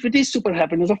 If it is super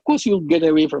happiness, of course you'll get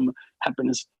away from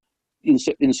happiness in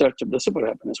search of the super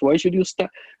happiness. Why should you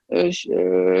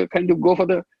kind of go for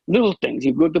the little things?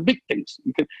 You go to the big things.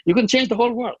 You can change the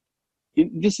whole world.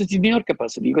 This is in your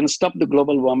capacity. You can stop the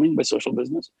global warming by social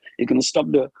business. You can stop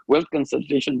the wealth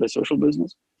concentration by social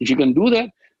business. If you can do that,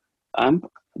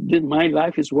 my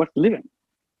life is worth living.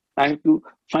 I have to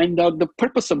find out the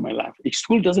purpose of my life.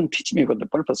 School doesn't teach me about the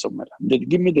purpose of my life. They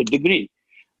give me the degree,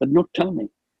 but not tell me,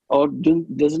 or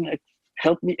doesn't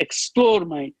help me explore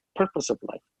my purpose of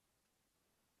life.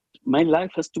 My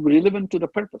life has to be relevant to the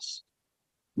purpose.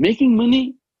 Making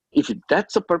money, if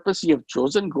that's a purpose you have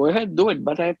chosen, go ahead, do it.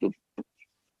 But I have to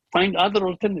find other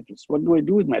alternatives. What do I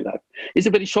do with my life? It's a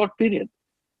very short period.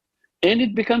 And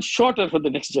it becomes shorter for the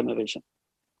next generation.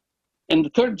 And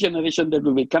the third generation that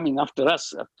will be coming after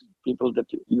us, people that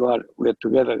we're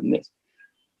together in this,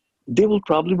 they will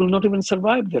not even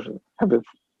survive, have a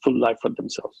full life for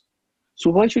themselves. So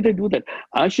why should I do that?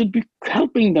 I should be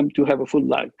helping them to have a full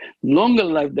life, longer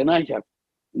life than I have.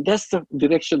 That's the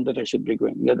direction that I should be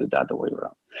going, the other way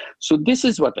around. So this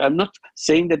is what, I'm not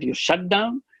saying that you shut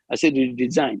down, I said you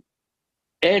design,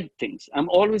 add things. I'm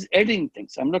always adding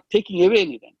things. I'm not taking away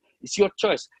anything. It's your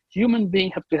choice. Human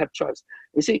beings have to have choice.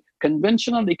 You see,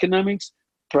 conventional economics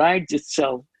prides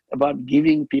itself about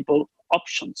giving people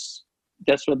options.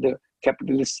 That's what the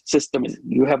capitalist system is.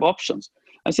 You have options.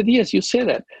 I said, yes, you say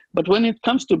that. But when it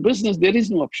comes to business, there is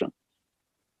no option.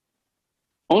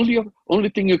 Only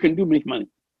thing you can do, make money.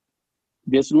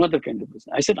 There's no other kind of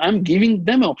business. I said, I'm giving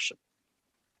them option.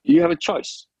 You have a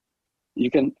choice. You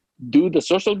can do the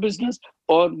social business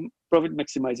or profit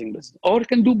maximizing business, or you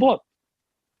can do both.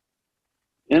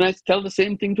 And I tell the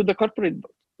same thing to the corporate.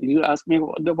 You ask me,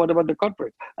 what about the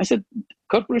corporate? I said,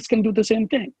 corporates can do the same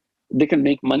thing. They can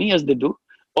make money as they do.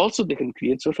 Also, they can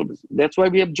create social business. That's why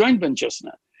we have joint ventures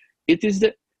now. It is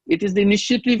the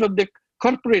initiative of the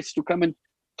corporates to come and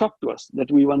talk to us that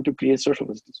we want to create social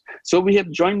business. So we have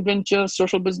joint ventures,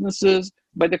 social businesses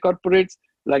by the corporates,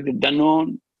 like the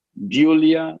Danone,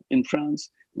 Veolia in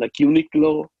France, like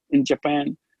Uniqlo in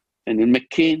Japan, and in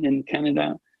McCain in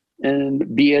Canada, and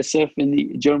BASF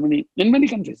in Germany, in many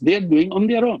countries. They are doing on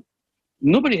their own.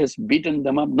 Nobody has beaten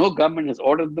them up. No government has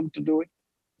ordered them to do it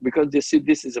because they see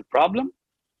this is a problem.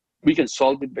 We can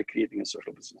solve it by creating a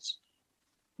social business.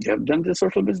 They have done the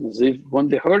social business. When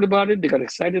they heard about it, they got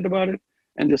excited about it,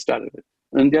 and they started it.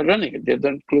 And they're running it. They've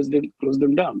done close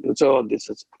them down. So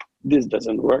this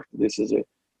doesn't work. This is a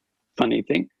funny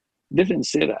thing. They didn't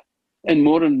say that. And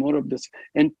more of this.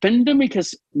 And pandemic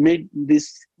has made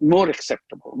this more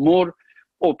acceptable, more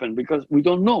open, because we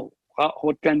don't know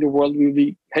what kind of world we'll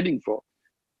be heading for.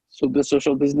 So the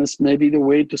social business may be the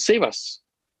way to save us.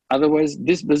 Otherwise,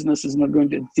 this business is going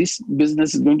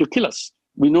to kill us.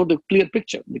 We know the clear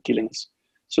picture, the killing us.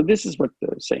 So this is what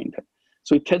they're saying.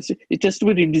 So it has to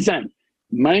be redesigned.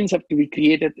 Minds have to be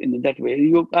created in that way.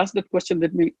 You asked that question,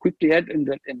 let me quickly add in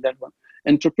that one.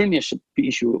 Entrepreneurship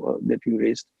issue that you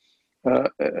raised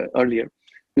earlier.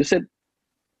 You said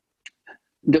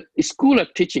the school are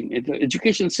teaching, the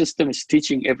education system is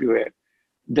teaching everywhere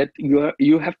that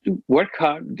you have to work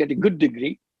hard, get a good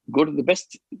degree, go to the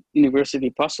best university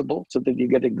possible so that you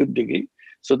get a good degree,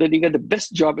 so that you get the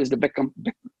best job is the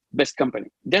best company.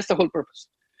 That's the whole purpose.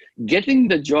 Getting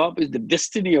the job is the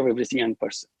destiny of every young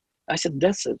person. I said,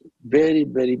 that's a very,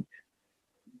 very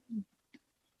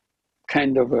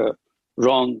kind of a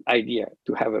wrong idea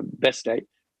to have a best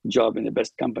job in the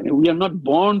best company. We are not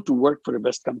born to work for the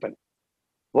best company.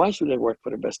 Why should I work for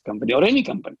the best company or any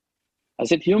company? I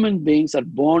said, human beings are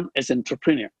born as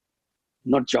entrepreneur,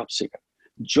 not job seeker.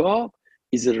 Job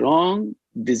is a wrong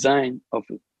design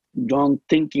wrong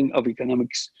thinking of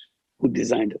economics who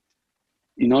designed it.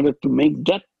 In order to make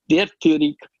their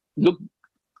theory look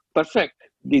perfect,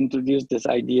 they introduced this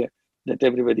idea that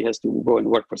everybody has to go and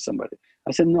work for somebody.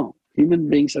 I said, no, human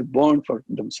beings are born for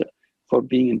themselves, for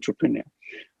being entrepreneur.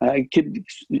 I keep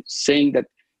saying that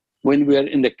when we are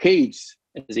in the caves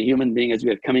as a human being, as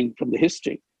we are coming from the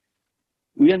history,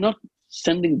 we are not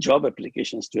sending job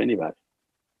applications to anybody.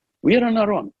 We are on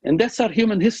our own. And that's our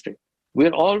human history. We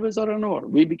are always on our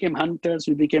own. We became hunters,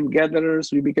 we became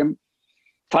gatherers, we became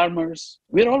farmers.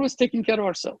 We're always taking care of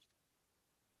ourselves.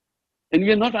 And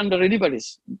we are not under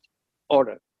anybody's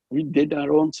order. We did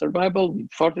our own survival. We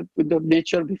fought it with the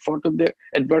nature. We fought with the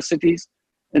adversities,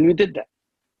 and we did that.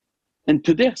 And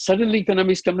today, suddenly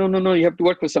economists come, no, you have to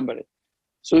work for somebody.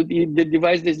 So they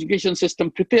devised the education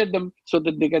system, prepared them so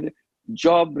that they get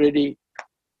job-ready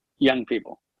young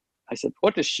people. I said,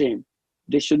 what a shame.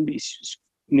 They shouldn't be,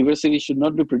 universities should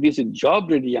not be producing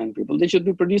job-ready young people. They should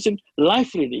be producing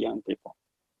life-ready young people.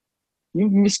 You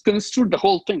misconstrued the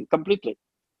whole thing completely.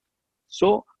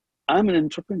 So I'm an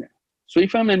entrepreneur. So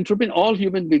if I'm an entrepreneur, all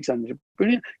human beings are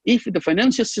entrepreneurs. If the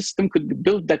financial system could be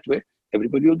built that way,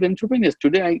 everybody will be entrepreneurs.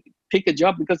 Today, I take a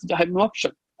job because I have no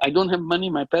option. I don't have money.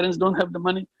 My parents don't have the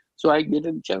money. So I get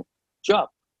a job.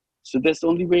 So that's the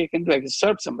only way I can do. I can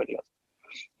serve somebody else.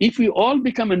 If we all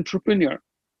become entrepreneur,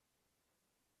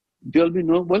 there will be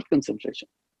no wealth concentration.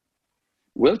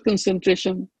 Wealth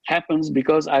concentration happens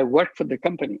because I work for the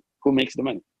company who makes the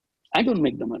money. I don't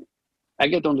make the money. I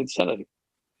get only the salary.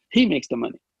 He makes the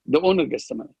money. The owner gets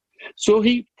the money. So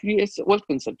he creates wealth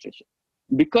concentration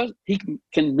because he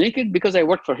can make it because I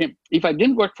work for him. If I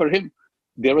didn't work for him,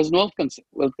 there was no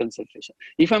wealth concentration.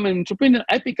 If I'm an entrepreneur,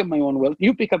 I pick up my own wealth.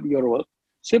 You pick up your wealth.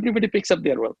 So everybody picks up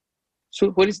their wealth.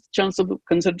 So what is the chance of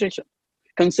concentration?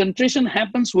 Concentration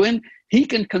happens when he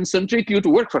can concentrate you to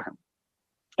work for him.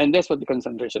 And that's what the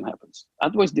concentration happens.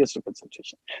 Otherwise, there's no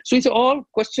concentration. So it's all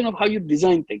question of how you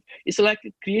design things. It's like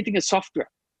creating a software.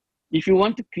 If you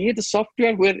want to create a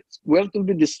software where wealth will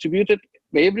be distributed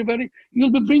by everybody,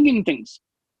 you'll be bringing things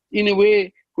in a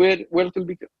way where wealth will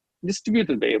be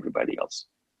distributed by everybody else.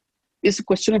 It's a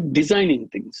question of designing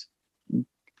things,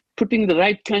 putting the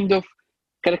right kind of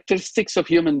characteristics of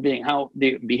human being, how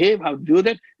they behave, how to do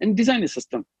that, and design a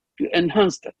system to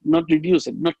enhance that, not reduce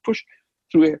it, not push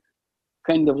through a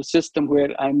kind of a system where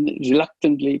I'm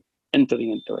reluctantly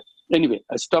entering into it. Anyway,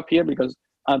 I stop here because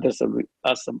others have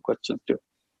asked some questions too.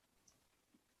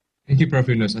 Thank you, Prof.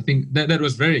 Yunus. I think that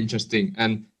was very interesting.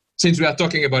 And since we are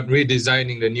talking about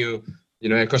redesigning the new,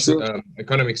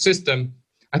 economic system,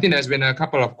 I think there's been a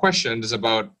couple of questions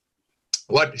about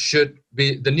what should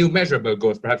be the new measurable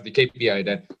goals, perhaps the KPI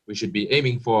that we should be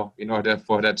aiming for in order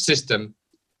for that system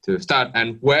to start,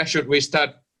 and where should we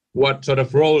start? What sort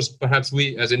of roles perhaps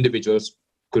we as individuals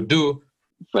could do?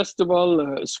 First of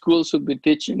all, schools should be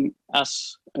teaching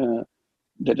us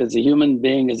that as a human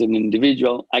being, as an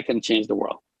individual, I can change the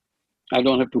world. I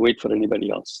don't have to wait for anybody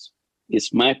else.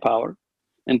 It's my power.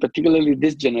 And particularly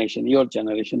this generation, your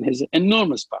generation, has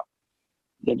enormous power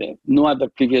that no other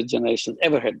previous generation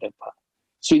ever had that power.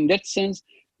 So in that sense,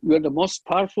 you are the most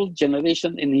powerful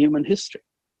generation in human history.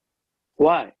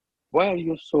 Why? Why are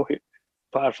you so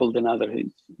powerful than other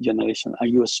generation? Are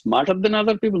you smarter than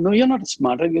other people? No, you're not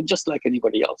smarter. You're just like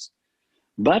anybody else.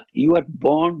 But you are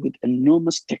born with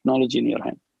enormous technology in your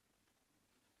hand.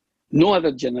 No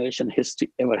other generation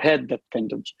history ever had that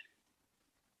kind of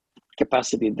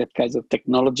capacity, that kind of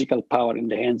technological power in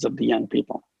the hands of the young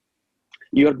people.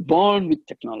 You are born with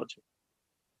technology.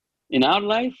 In our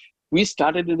life, we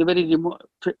started in a very remote,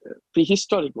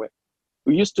 prehistoric way.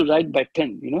 We used to write by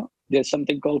pen, There's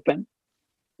something called pen.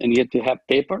 And you had to have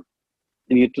paper.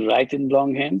 And you had to write in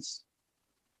long hands.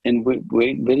 And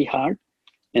wait very hard.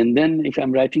 And then if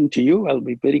I'm writing to you, I'll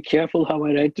be very careful how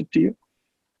I write it to you.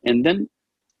 And then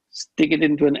stick it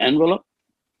into an envelope.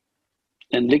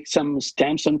 And lick some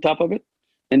stamps on top of it.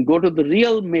 And go to the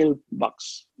real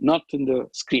mailbox, not in the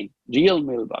screen. Real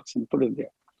mailbox, and put it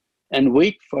there. And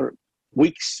wait for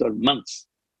weeks or months,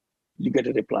 you get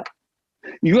a reply.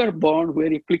 You are born where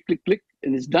you click, click, click,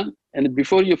 and it's done. And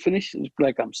before you finish, the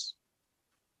reply comes.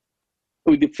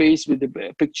 With the face, with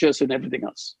the pictures and everything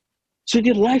else. So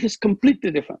your life is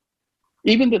completely different.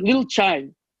 Even the little child,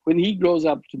 when he grows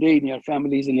up today in your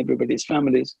families and everybody's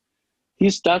families, he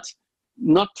starts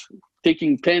not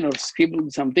taking pen or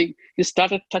scribbling something. He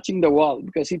started touching the wall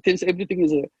because he thinks everything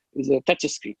is a touch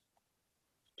screen.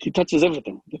 He touches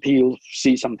everything, that he'll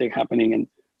see something happening and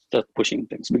start pushing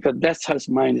things, because that's how his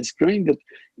mind is growing, that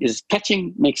is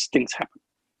touching makes things happen.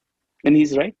 And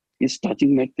he's right, his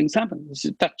touching makes things happen. It's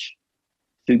a touch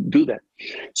to do that.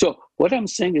 So what I'm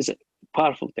saying is a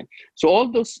powerful thing. So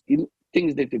all those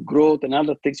things, that the growth and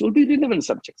other things will be relevant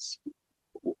subjects.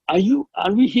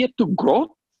 Are we here to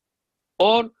grow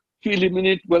or to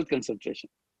eliminate wealth concentration?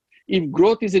 If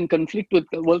growth is in conflict with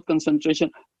wealth concentration,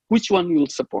 which one you will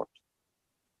support?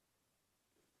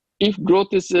 If growth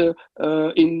is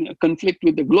in conflict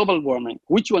with the global warming,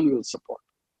 which one you will support?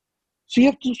 So you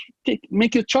have to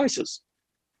make your choices.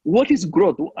 What is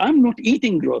growth? I'm not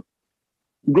eating growth.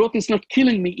 Growth is not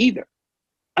killing me either.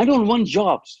 I don't want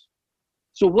jobs.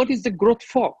 So what is the growth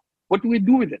for? What do we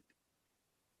do with it?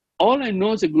 All I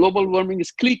know is that global warming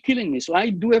is killing me. So I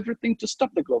do everything to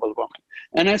stop the global warming.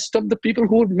 And I stop the people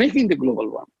who are making the global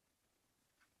warming.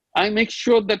 I make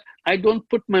sure that I don't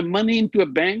put my money into a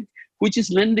bank which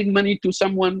is lending money to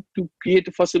someone to create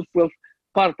a fossil fuel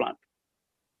power plant.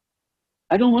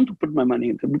 I don't want to put my money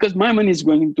into it because my money is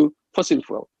going into fossil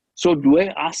fuel. So do I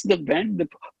ask the bank that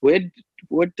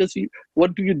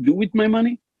what do you do with my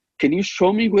money? Can you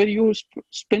show me where you're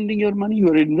spending your money?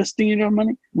 You're investing in your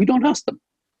money? We don't ask them.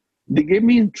 They gave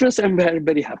me interest. I'm very,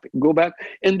 very happy. Go back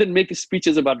and then make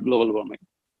speeches about global warming.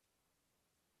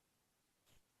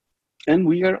 And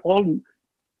we are all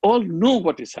know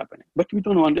what is happening, but we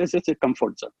don't want it. It's a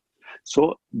comfort zone. So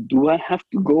do I have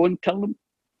to go and tell them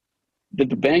that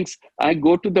the banks, I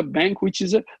go to the bank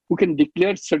who can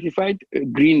declare certified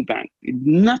green bank.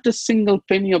 Not a single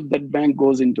penny of that bank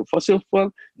goes into fossil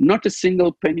fuel. Not a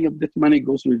single penny of that money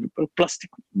goes to plastic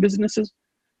businesses.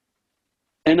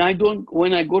 And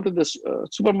when I go to the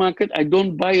supermarket, I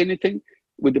don't buy anything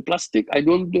with the plastic. I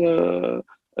don't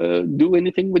do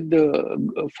anything with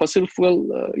the fossil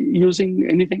fuel using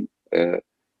anything.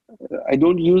 I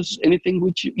don't use anything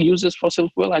which uses fossil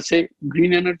fuel. I say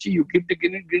green energy, you give the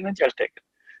green energy, I'll take it.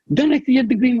 Then I create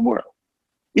the green world.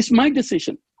 It's my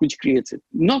decision which creates it,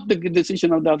 not the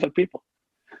decision of the other people.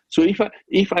 So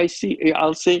if I see,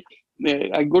 I'll say,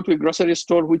 I go to a grocery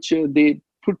store which they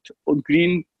put a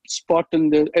green spot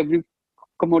in every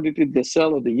commodity they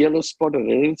sell, or the yellow spot or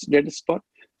the red spot,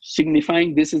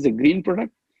 signifying this is a green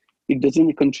product. It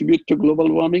doesn't contribute to global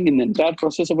warming in the entire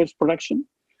process of its production.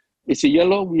 It's a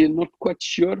yellow. We are not quite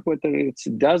sure whether it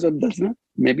does or does not.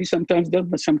 Maybe sometimes does,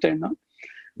 but sometimes not.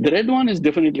 The red one is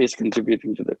definitely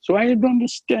contributing to that. So I don't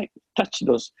touch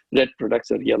those red products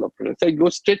or yellow products. I go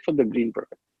straight for the green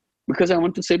product because I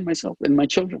want to save myself and my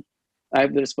children. I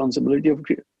have the responsibility of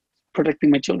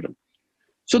protecting my children.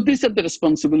 So these are the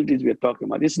responsibilities we are talking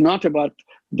about. It's not about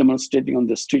demonstrating on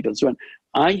the street and so on.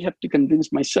 I have to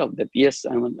convince myself that, yes,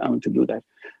 I want to do that.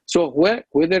 So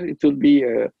whether it will be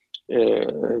a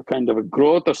kind of a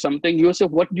growth or something, you say,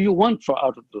 what do you want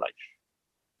out of life?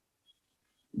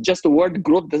 Just the word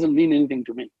growth doesn't mean anything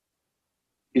to me.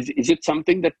 Is it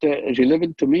something that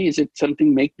relevant to me? Is it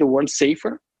something make the world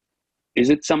safer? Is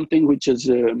it something which is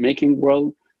making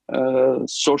world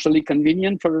socially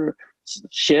convenient for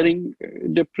sharing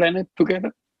the planet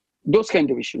together? Those kind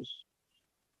of issues.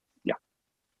 Yeah.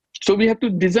 So we have to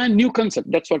design new concepts.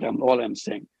 That's what all I'm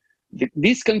saying.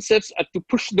 These concepts are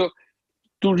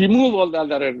to remove all the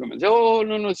other arguments. Oh,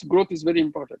 no, growth is very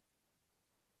important.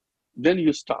 Then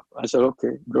you stop. I said,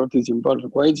 okay, growth is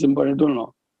important. Why it's important? I don't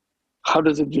know. How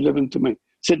does it relevant to me?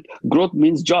 Said, growth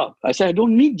means job. I said, I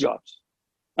don't need jobs.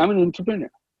 I'm an entrepreneur.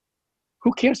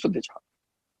 Who cares for the job?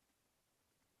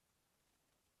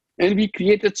 And we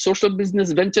created social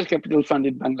business venture capital fund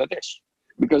in Bangladesh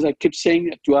because I keep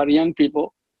saying to our young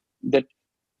people that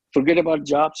forget about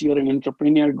jobs. You're an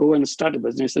entrepreneur. Go and start a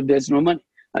business. They said, there's no money.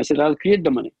 I said, I'll create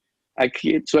the money.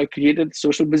 So I created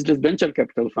social business venture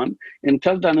capital fund and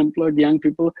tell the unemployed young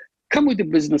people, come with a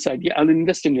business idea. I'll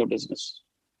invest in your business.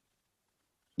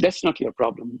 That's not your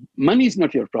problem. Money is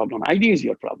not your problem. Idea is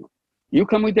your problem. You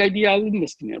come with the idea, I'll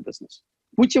invest in your business.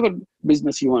 Whichever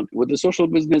business you want, whether social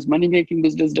business, money-making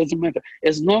business, doesn't matter.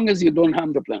 As long as you don't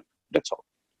harm the planet, that's all.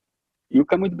 You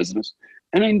come with business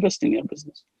and I invest in your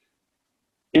business.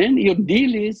 And your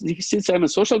deal is, since I'm a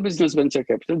social business venture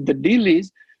capital, the deal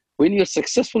is when you're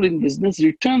successful in business,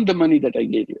 return the money that I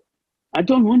gave you. I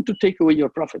don't want to take away your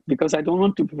profit because I don't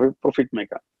want to be a profit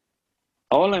maker.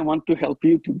 All I want to help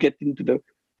you to get into the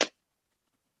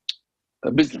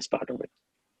business part of it.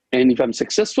 And if I'm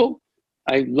successful,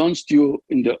 I launched you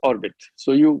in the orbit.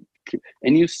 So you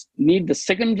need the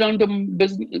second round of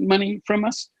business money from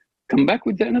us, come back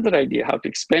with another idea, how to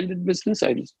expand the business.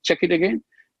 I'll check it again.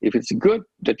 If it's good,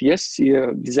 that yes,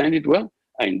 you designed it well,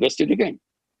 I invest it again.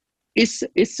 It's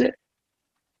a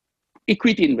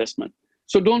equity investment.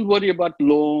 So don't worry about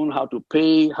loan, how to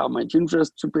pay, how much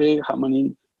interest to pay, how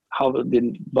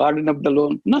the burden of the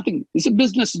loan, nothing. It's a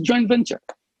business joint venture.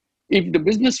 If the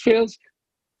business fails,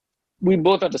 we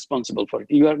both are responsible for it.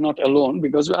 You are not alone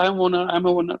because I'm a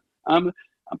owner. I'm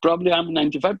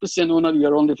 95% owner.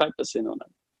 You're only 5% owner.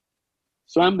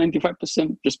 So I'm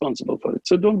 95% responsible for it.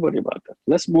 So don't worry about that.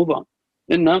 Let's move on.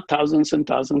 And now thousands and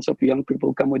thousands of young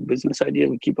people come with business ideas.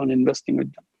 We keep on investing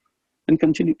with them and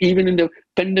continue. Even in the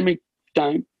pandemic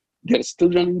time, they're still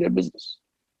running their business.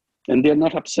 And they're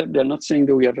not upset. They're not saying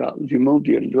that we are removed.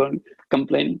 You're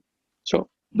complaining. So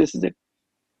this is it.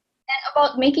 And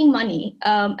about making money,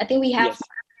 I think we have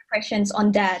questions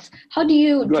on that. How do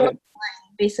you draw the line,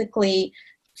 basically,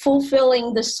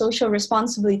 fulfilling the social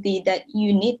responsibility that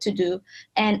you need to do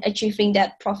and achieving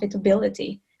that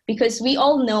profitability. Because we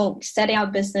all know setting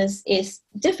up business is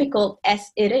difficult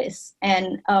as it is,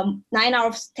 and 9 out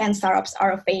of 10 startups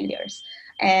are failures.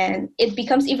 And it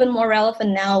becomes even more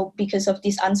relevant now because of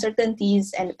these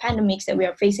uncertainties and the pandemics that we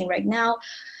are facing right now.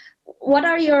 What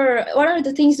are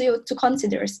the things to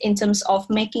consider in terms of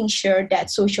making sure that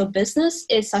social business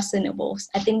is sustainable?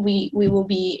 I think we will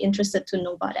be interested to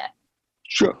know about that.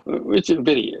 Sure,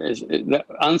 the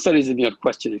answer is in your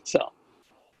question itself.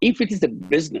 If it is a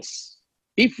business,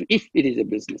 if it is a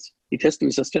business, it has to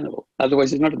be sustainable.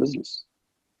 Otherwise, it's not a business.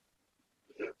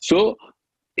 So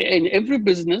in every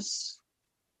business,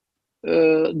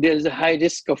 there's a high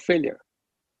risk of failure,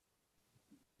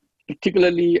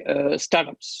 particularly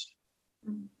startups.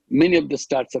 Many of the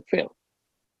startups have failed.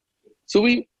 So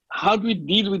how do we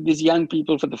deal with these young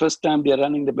people for the first time? They're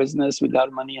running the business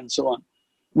without money and so on.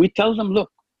 We tell them,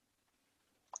 look,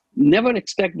 never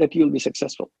expect that you'll be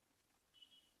successful.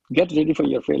 Get ready for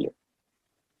your failure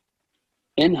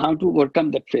and how to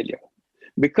overcome that failure,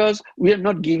 because we are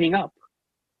not giving up.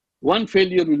 One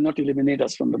failure will not eliminate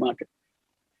us from the market.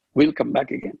 We'll come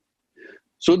back again.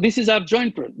 So this is our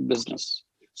joint business.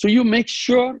 So you make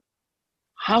sure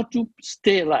how to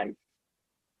stay alive.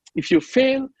 If you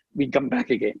fail, we come back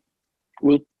again.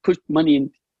 We'll put money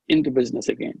into business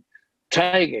again.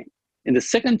 Try again. In the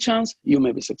second chance, you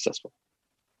may be successful.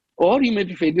 Or you may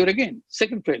be failure again,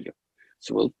 second failure.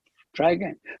 So we'll try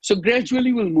again. So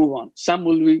gradually we'll move on. Some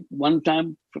will be one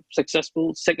time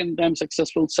successful, second time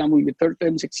successful, some will be third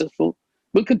time successful.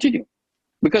 We'll continue.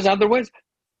 Because otherwise,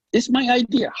 it's my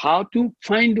idea how to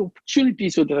find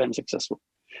opportunities so that I'm successful.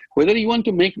 Whether you want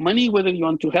to make money, whether you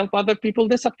want to help other people,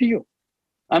 that's up to you.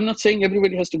 I'm not saying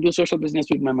everybody has to do social business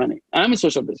with my money. I'm a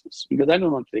social business because I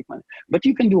don't want to take money. But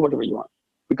you can do whatever you want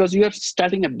because you are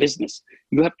starting a business.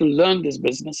 You have to learn this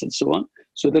business and so on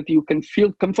so that you can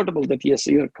feel comfortable that, yes,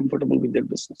 you are comfortable with their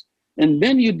business. And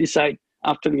then you decide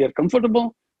after you are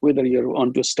comfortable whether you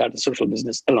want to start a social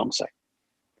business alongside.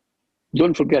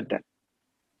 Don't forget that.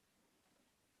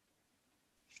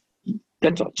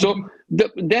 That's all. So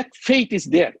that fate is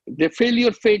there. The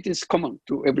failure fate is common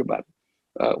to everybody.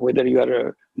 Whether you are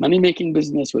a money-making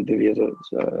business, whether you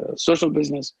are a social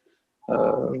business,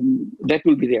 that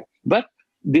will be there. But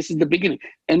this is the beginning.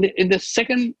 And in the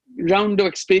second round of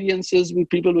experiences,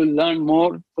 people will learn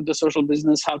more for the social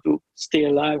business, how to stay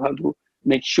alive, how to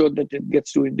make sure that it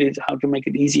gets to it, how to make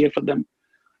it easier for them.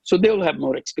 So they will have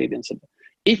more experience.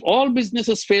 If all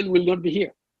businesses fail, we'll not be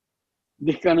here.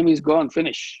 The economy is gone,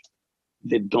 finished.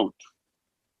 They don't.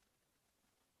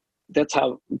 That's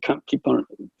how we can keep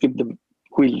the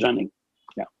wheel running.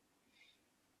 Yeah.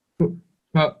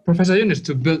 Professor Yunus,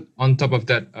 to build on top of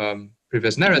that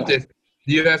previous narrative,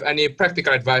 do you have any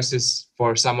practical advices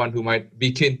for someone who might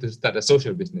be keen to start a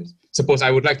social business? Suppose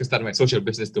I would like to start my social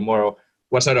business tomorrow.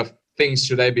 What sort of things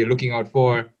should I be looking out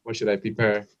for? What should I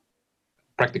prepare?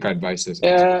 Practical advices.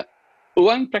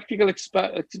 One practical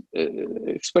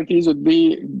expertise would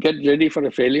be get ready for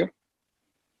a failure.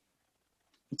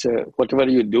 It's whatever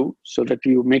you do, so that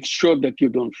you make sure that you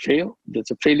don't fail. That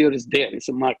a failure is there. It's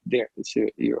a mark there.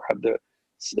 You have the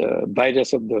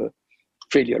virus of the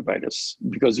failure virus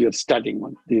because you're starting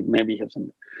one. You maybe have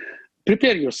some.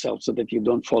 Prepare yourself so that you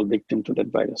don't fall victim to that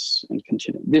virus and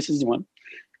continue. This is one.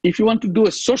 If you want to do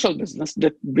a social business,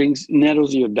 that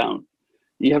narrows you down.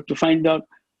 You have to find out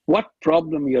what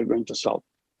problem you are going to solve.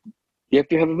 You have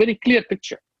to have a very clear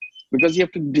picture because you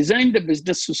have to design the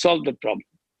business to solve that problem.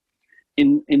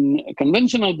 In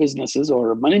conventional businesses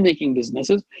or money-making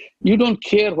businesses, you don't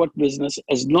care what business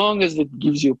as long as it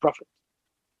gives you profit.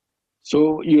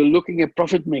 So you're looking at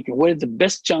profit making. What is the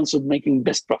best chance of making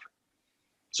best profit?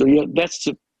 So that's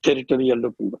the territory you're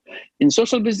looking for. In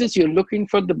social business, you're looking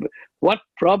for what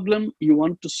problem you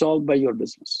want to solve by your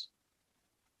business.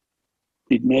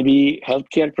 It may be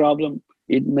healthcare problem.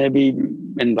 It may be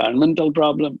environmental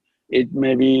problem. It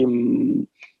may be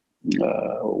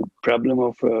problem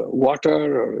of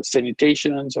water or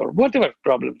sanitation or whatever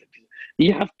problem it is.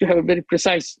 You have to have a very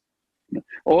precise,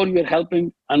 or you're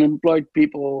helping unemployed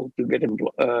people to get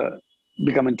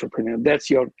become entrepreneur. That's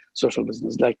your social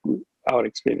business, like our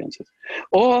experiences.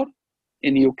 Or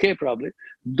in UK probably,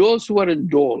 those who are in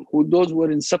dole, those who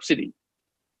are in subsidy,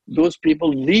 those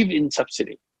people live in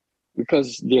subsidy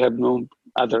because they have no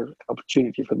other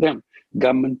opportunity for them.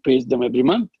 Government pays them every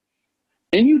month.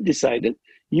 And you decided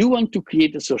you want to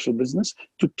create a social business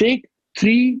to take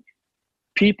 3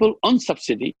 people on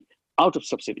subsidy out of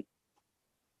subsidy.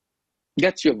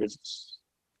 That's your business.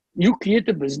 You create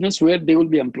a business where they will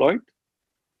be employed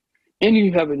and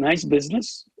you have a nice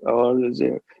business or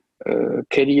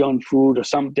carry-on food or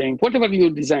something, whatever you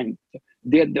design,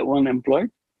 they're the one employed,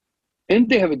 and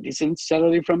they have a decent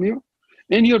salary from you,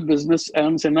 and your business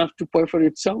earns enough to pay for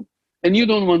itself, and you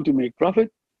don't want to make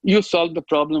profit. You solve the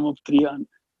problem of three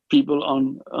people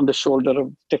on the shoulder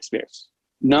of taxpayers.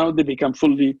 Now they become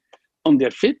fully on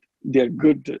their feet. They're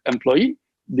good employee.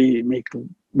 They make the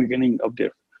beginning of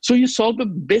their. So you solve the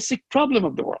basic problem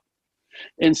of the world.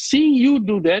 And seeing you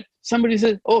do that, somebody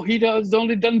says, oh, he has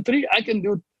only done 3, I can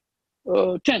do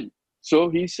 10. So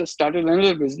he started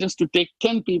another business to take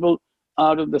 10 people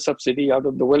out of the subsidy, out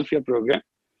of the welfare program,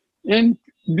 and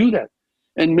do that.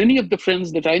 And many of the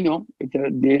friends that I know, they're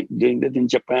doing that in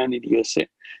Japan, in USA,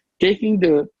 taking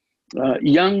the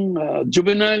young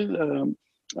juvenile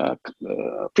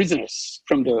prisoners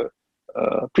from the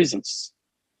prisons.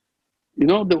 You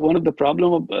know, one of the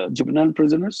problem of juvenile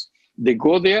prisoners, they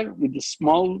go there with a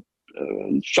small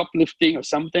shoplifting or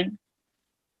something.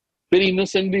 Very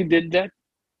innocently did that.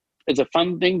 It's a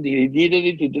fun thing. He needed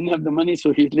it. He didn't have the money,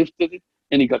 so he lifted it,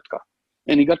 and he got caught.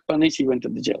 And he got punished. He went to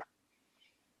the jail.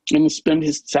 And he spent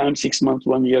his time, 6 months,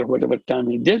 1 year, whatever time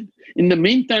he did. In the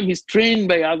meantime, he's trained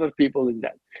by other people in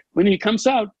that. When he comes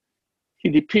out, he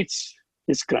repeats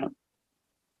his crime.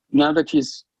 Now that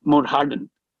he's more hardened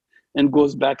and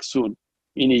goes back soon,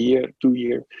 in a year, 2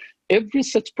 years. Every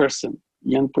such person,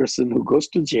 young person who goes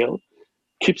to jail,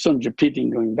 keeps on repeating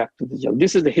going back to the jail.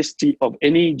 This is the history of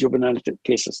any juvenile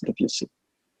cases that you see.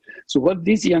 So what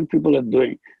these young people are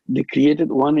doing, they created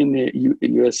one in the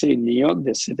USA, in New York.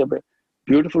 They set up a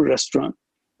beautiful restaurant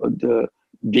with the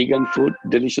vegan food,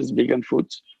 delicious vegan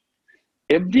foods.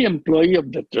 Every employee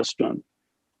of that restaurant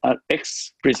are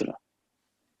ex-prisoner,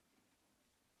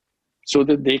 so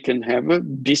that they can have a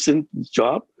decent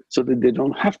job, so that they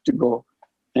don't have to go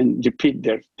and repeat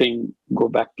their thing, go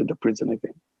back to the prison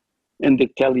again. And they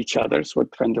tell each other what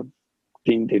kind of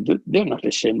thing they do. They're not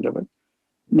ashamed of it.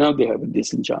 Now they have a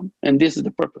decent job, and this is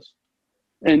the purpose.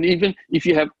 And even if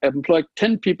you have employed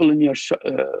 10 people in your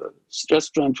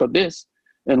restaurant for this,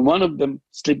 and one of them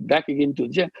slipped back again to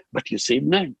jail, but you saved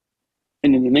 9.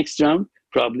 And in the next round,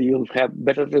 probably you'll have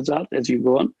better result as you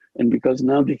go on. And because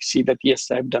now they see that,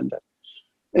 yes, I've done that.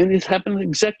 And it happened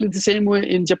exactly the same way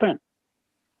in Japan.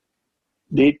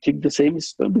 They take the same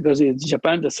story, because in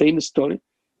Japan, the same story.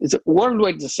 It's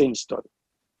worldwide the same story.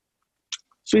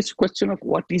 So it's a question of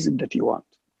what is it that you want.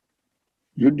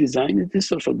 You design it as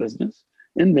social business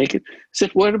and make it. Say,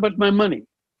 what about my money?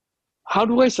 How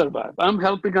do I survive? I'm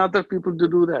helping other people to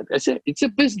do that. I say, it's a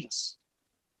business.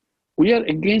 We are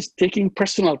against taking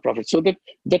personal profit, so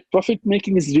that profit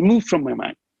making is removed from my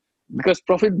mind, because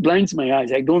profit blinds my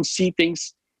eyes. I don't see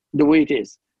things the way it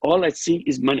is. All I see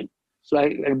is money. So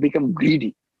I become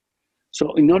greedy.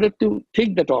 So in order to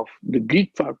take that off, the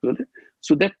greed part of it,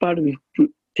 so that part we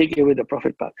take away the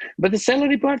profit part. But the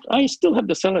salary part, I still have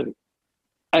the salary.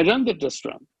 I run that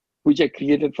restaurant, which I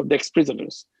created for the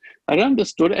ex-prisoners. I run the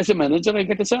store as a manager. I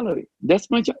get a salary. That's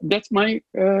my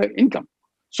income.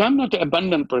 So I'm not an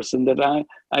abundant person that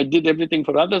I did everything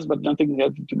for others, but nothing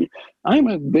happened to me. I'm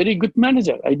a very good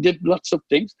manager. I did lots of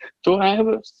things. So I have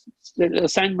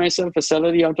assigned myself a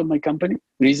salary out of my company,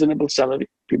 reasonable salary.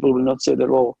 People will not say that,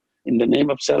 oh, in the name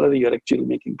of salary, you're actually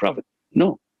making profit.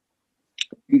 No.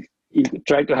 You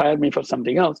try to hire me for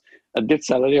something else, at that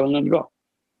salary I will not go.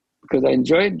 Because I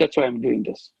enjoy it, that's why I'm doing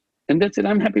this. And that's it,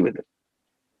 I'm happy with it.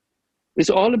 It's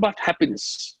all about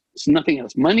happiness. It's nothing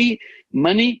else. Money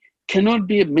cannot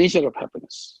be a measure of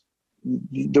happiness.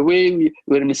 The way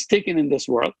we're mistaken in this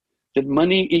world, that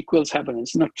money equals happiness,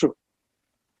 is not true.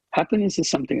 Happiness is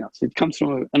something else. It comes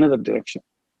from another direction.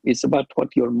 It's about what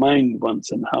your mind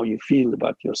wants and how you feel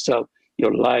about yourself,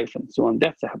 your life, and so on.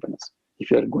 That's the happiness, if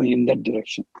you're going in that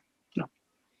direction. Yeah.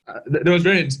 That was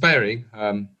very inspiring.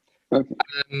 Okay.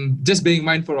 Just being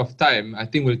mindful of time, I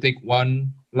think we'll take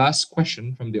one last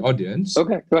question from the audience.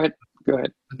 Okay, go ahead.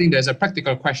 I think there's a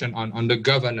practical question on the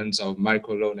governance of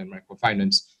microloan and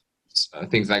microfinance.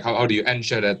 Things like how do you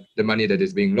ensure that the money that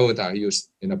is being loaned are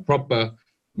used in a proper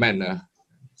manner?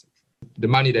 The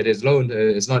money that is loaned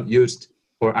is not used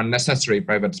for unnecessary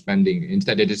private spending.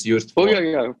 Instead, it is used for...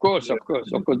 Of course.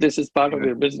 This is part of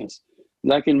your business.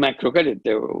 Like in microcredit,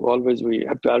 we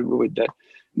have to argue with that.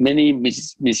 Many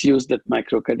misuse that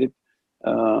microcredit.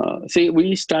 See,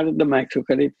 we started the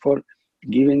microcredit for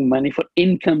giving money for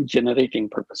income generating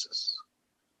purposes.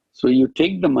 So you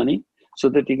take the money so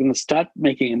that you can start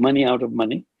making money out of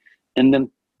money and then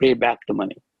pay back the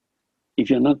money. If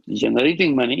you're not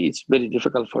generating money, it's very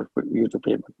difficult for you to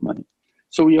pay back money.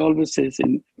 So we always say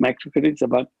in microcredit, it's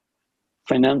about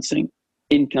financing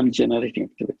income generating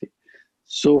activity.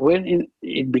 So when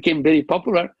it became very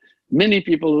popular, Many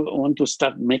people want to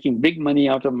start making big money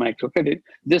out of microcredit.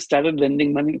 They started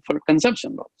lending money for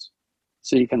consumption loans.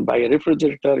 So you can buy a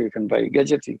refrigerator, you can buy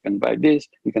gadgets, you can buy this,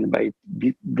 you can buy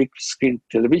big screen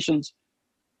televisions.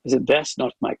 I said, that's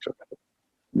not microcredit,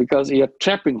 because you're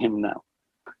trapping him now.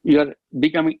 You're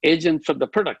becoming agent for the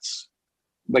products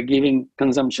by giving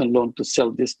consumption loan to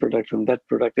sell this product and that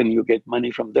product, and you get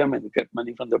money from them and you get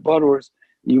money from the borrowers.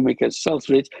 You make yourself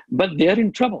rich, but they're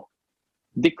in trouble.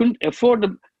 They couldn't afford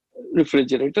a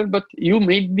refrigerator, but you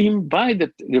made him buy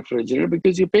that refrigerator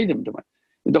because you paid him the money.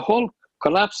 The whole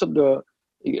collapse of the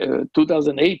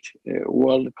 2008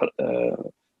 world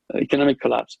economic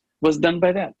collapse was done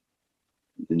by that.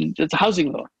 That's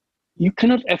housing loan. You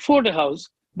cannot afford a house,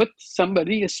 but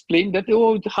somebody explained that,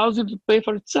 oh, the house will pay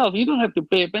for itself. You don't have to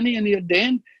pay a penny, and at the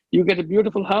end, you get a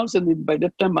beautiful house, and by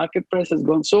that time, market price has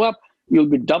gone so up, you'll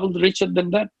be double richer than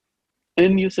that.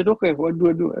 And you said, okay, what do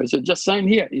I do? I said, just sign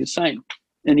here. You sign,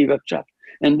 and you got trapped.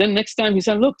 And then next time he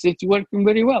said, look, it's working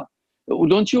very well.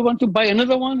 Don't you want to buy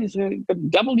another one? He said,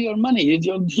 double your money.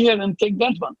 You here and take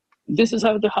that one. This is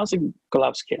how the housing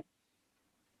collapse came.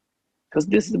 Because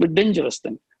this is a dangerous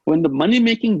thing. When the money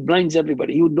making blinds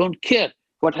everybody, you don't care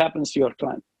what happens to your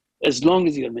client as long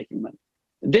as you're making money.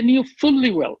 Then you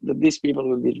fully well that these people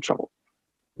will be in trouble.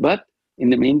 But in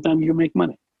the meantime, you make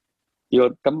money. Your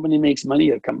company makes money,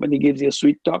 your company gives you a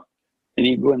sweet talk, and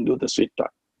you go and do the sweet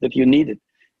talk that you needed.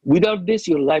 Without this,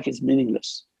 your life is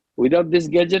meaningless. Without this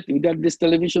gadget, without this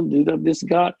television, without this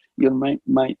car, your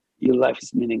life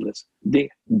is meaningless. They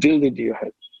drilled into your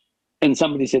head. And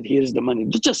somebody said, here's the money.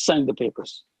 Just sign the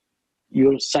papers.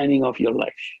 You're signing off your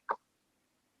life.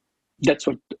 That's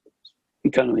what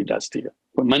economy does to you.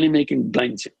 When money making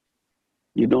blinds you,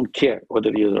 you don't care whether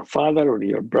you're your father or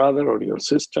your brother or your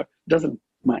sister, doesn't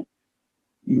mind.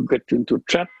 You get them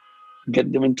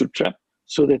into trap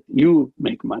so that you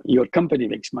make money, your company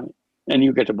makes money, and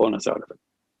you get a bonus out of it.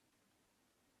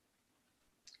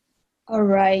 All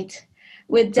right.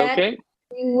 With that, okay.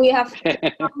 We have come to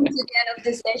the end of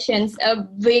the sessions. A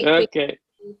big thank you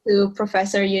to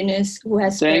Professor Yunus, who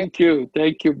has Thank you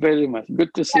very much.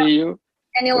 Good to see you.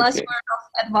 Any last word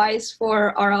of advice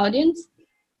for our audience?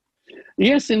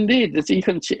 Yes, indeed.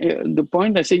 The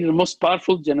point I say, you're the most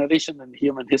powerful generation in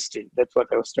human history. That's what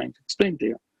I was trying to explain to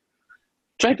you.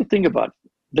 Try to think about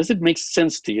it. Does it make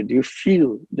sense to you? Do you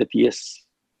feel that, yes,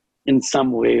 in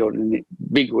some way or in a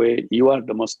big way, you are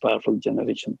the most powerful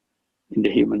generation in the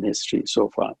human history so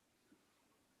far?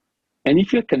 And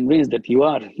if you're convinced that you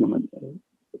are human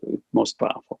most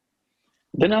powerful,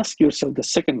 then ask yourself the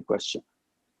second question.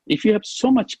 If you have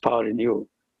so much power in you,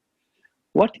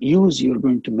 what use you're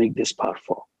going to make this power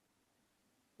for?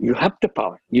 You have the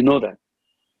power, you know that,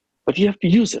 but you have to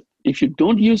use it. If you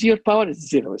don't use your power, it's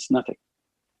zero, it's nothing.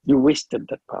 You wasted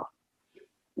that power.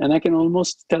 And I can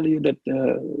almost tell you that,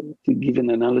 to give an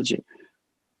analogy,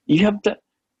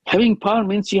 having power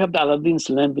means you have the Aladdin's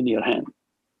lamp in your hand.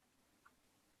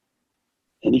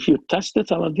 And if you touch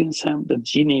that Aladdin's lamp, the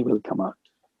genie will come out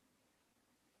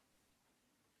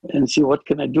and say, what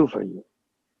can I do for you?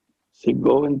 Say,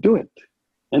 go and do it.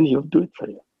 And he'll do it for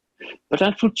you. But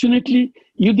unfortunately,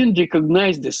 you didn't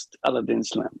recognize this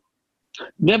Aladdin's lamp.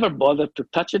 Never bothered to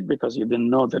touch it because you didn't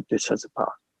know that this has a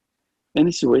power. And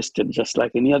it's wasted just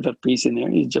like any other piece in here.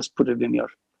 You just put it in your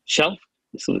shelf,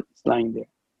 it's lying there.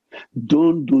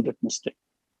 Don't do that mistake.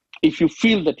 If you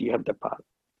feel that you have the power.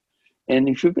 And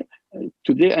if you,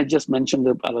 today I just mentioned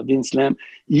the Aladdin's lamp,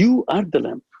 you are the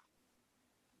lamp.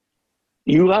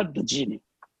 You are the genie.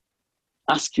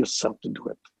 Ask yourself to do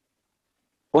it.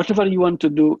 Whatever you want to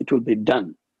do, it will be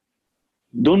done.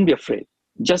 Don't be afraid.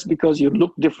 Just because you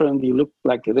look different, you look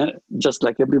like just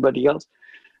like everybody else,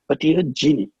 but you're a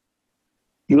genie.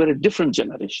 You are a different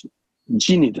generation,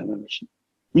 genie generation.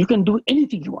 You can do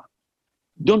anything you want.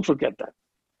 Don't forget that.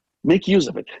 Make use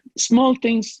of it. Small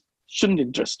things shouldn't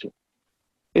interest you.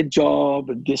 A job,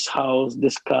 this house,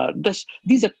 this car,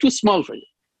 these are too small for you.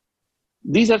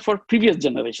 These are for previous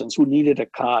generations who needed a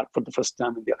car for the first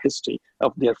time in their history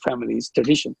of their family's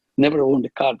tradition. Never owned a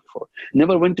car before.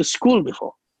 Never went to school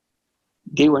before.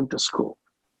 They went to school.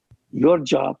 Your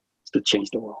job is to change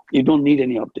the world. You don't need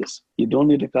any of this. You don't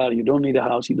need a car. You don't need a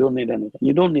house. You don't need anything.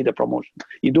 You don't need a promotion.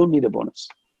 You don't need a bonus.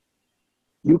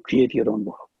 You create your own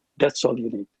world. That's all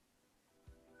you need.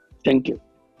 Thank you.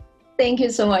 Thank you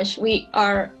so much.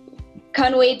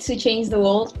 Can't wait to change the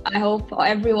world. I hope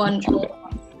everyone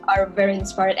are very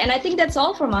inspired. And I think that's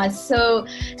all from us. So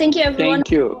thank you everyone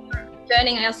for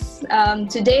joining us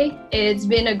today. It's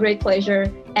been a great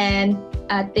pleasure. And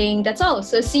I think that's all.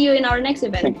 So see you in our next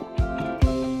event.